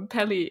short form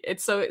Pelly.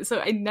 It's so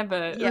I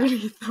never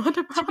really thought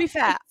about it. To be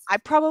fair, I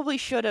probably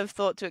should have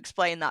thought to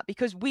explain that,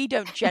 because we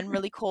don't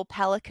generally call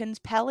pelicans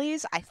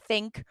Pellies. I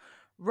think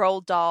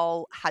Roald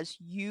Dahl has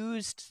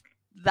used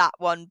that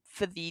one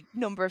for the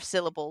number of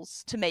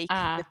syllables to make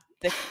the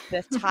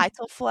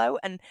title flow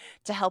and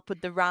to help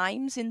with the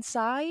rhymes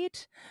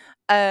inside.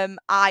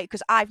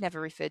 Because I've never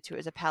referred to it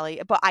as a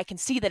Pelly, but I can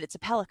see that it's a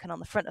pelican on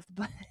the front of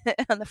the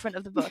on the front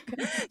of the book.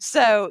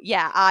 So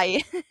yeah,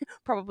 I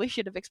probably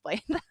should have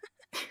explained that.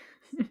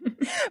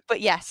 But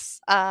yes,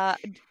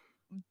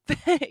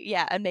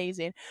 yeah,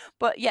 amazing.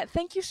 But yeah,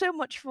 thank you so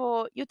much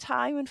for your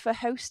time and for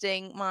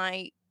hosting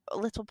my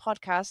little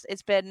podcast.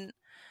 It's been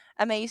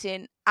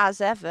amazing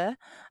as ever.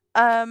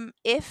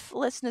 If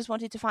listeners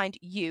wanted to find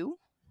you,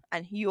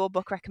 and your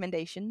book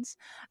recommendations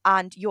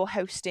and your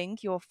hosting,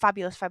 your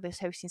fabulous, fabulous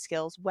hosting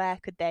skills, where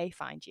could they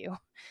find you?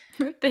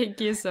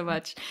 Thank you so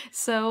much.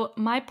 So,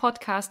 my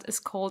podcast is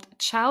called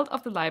Child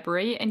of the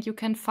Library, and you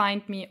can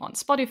find me on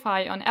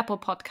Spotify, on Apple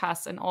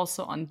Podcasts, and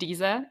also on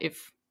Deezer,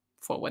 if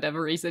for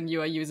whatever reason you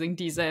are using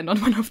Deezer and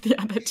not one of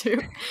the other two.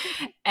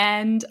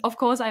 And of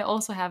course, I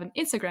also have an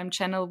Instagram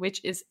channel, which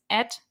is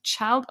at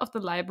Child of the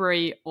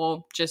Library,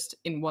 or just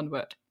in one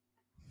word.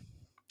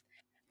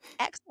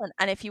 Excellent.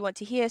 And if you want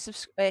to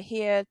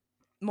hear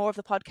more of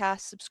the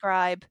podcast,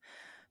 subscribe,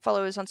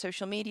 follow us on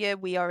social media.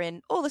 We are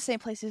in all the same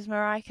places as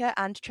Mareike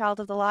and Child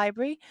of the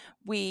Library.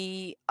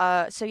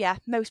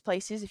 Most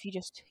places if you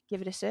just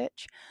give it a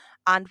search.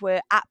 And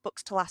we're at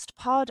Books to Last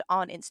Pod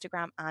on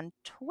Instagram and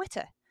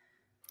Twitter.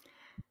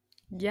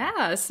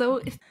 Yeah, so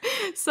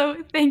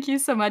thank you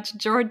so much,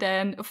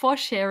 Jordan, for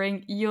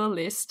sharing your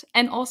list.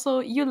 And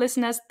also, you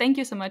listeners, thank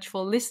you so much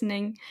for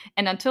listening.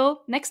 And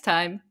until next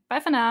time,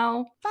 bye for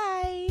now.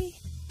 Bye.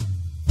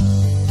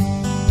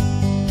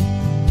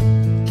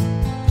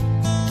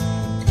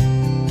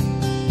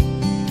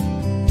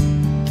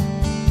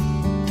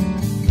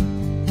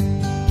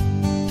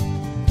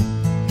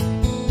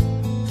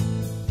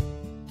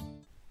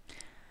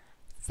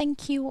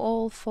 Thank you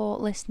all for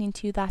listening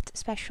to that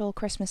special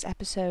Christmas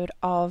episode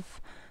of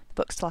the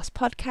Books to Last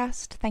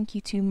podcast. Thank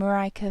you to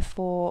Mareike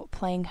for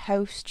playing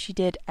host. She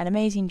did an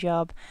amazing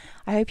job.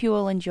 I hope you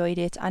all enjoyed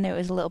it. I know it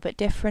was a little bit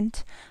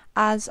different.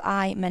 As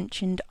I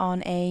mentioned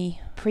on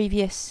a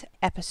previous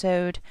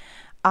episode,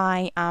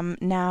 I am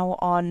now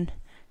on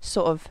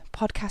sort of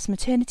podcast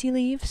maternity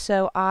leave,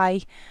 so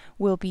I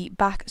will be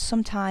back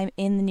sometime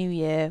in the new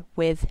year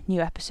with new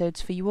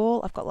episodes for you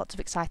all. I've got lots of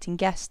exciting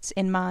guests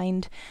in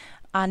mind.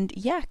 And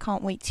yeah,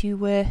 can't wait to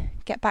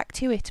get back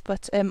to it.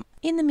 But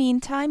in the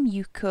meantime,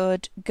 you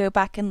could go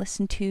back and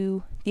listen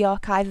to the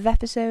archive of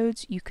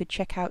episodes. You could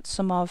check out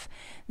some of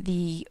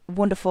the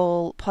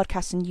wonderful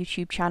podcast and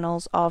YouTube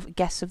channels of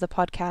guests of the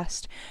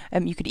podcast.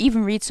 You could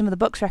even read some of the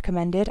books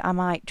recommended. I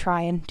might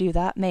try and do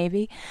that,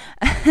 maybe.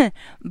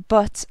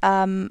 But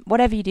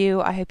whatever you do,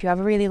 I hope you have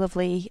a really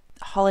lovely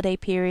holiday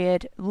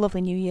period,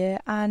 lovely new year,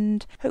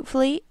 and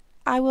hopefully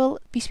I will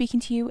be speaking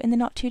to you in the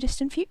not too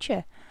distant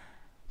future.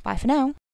 Bye for now.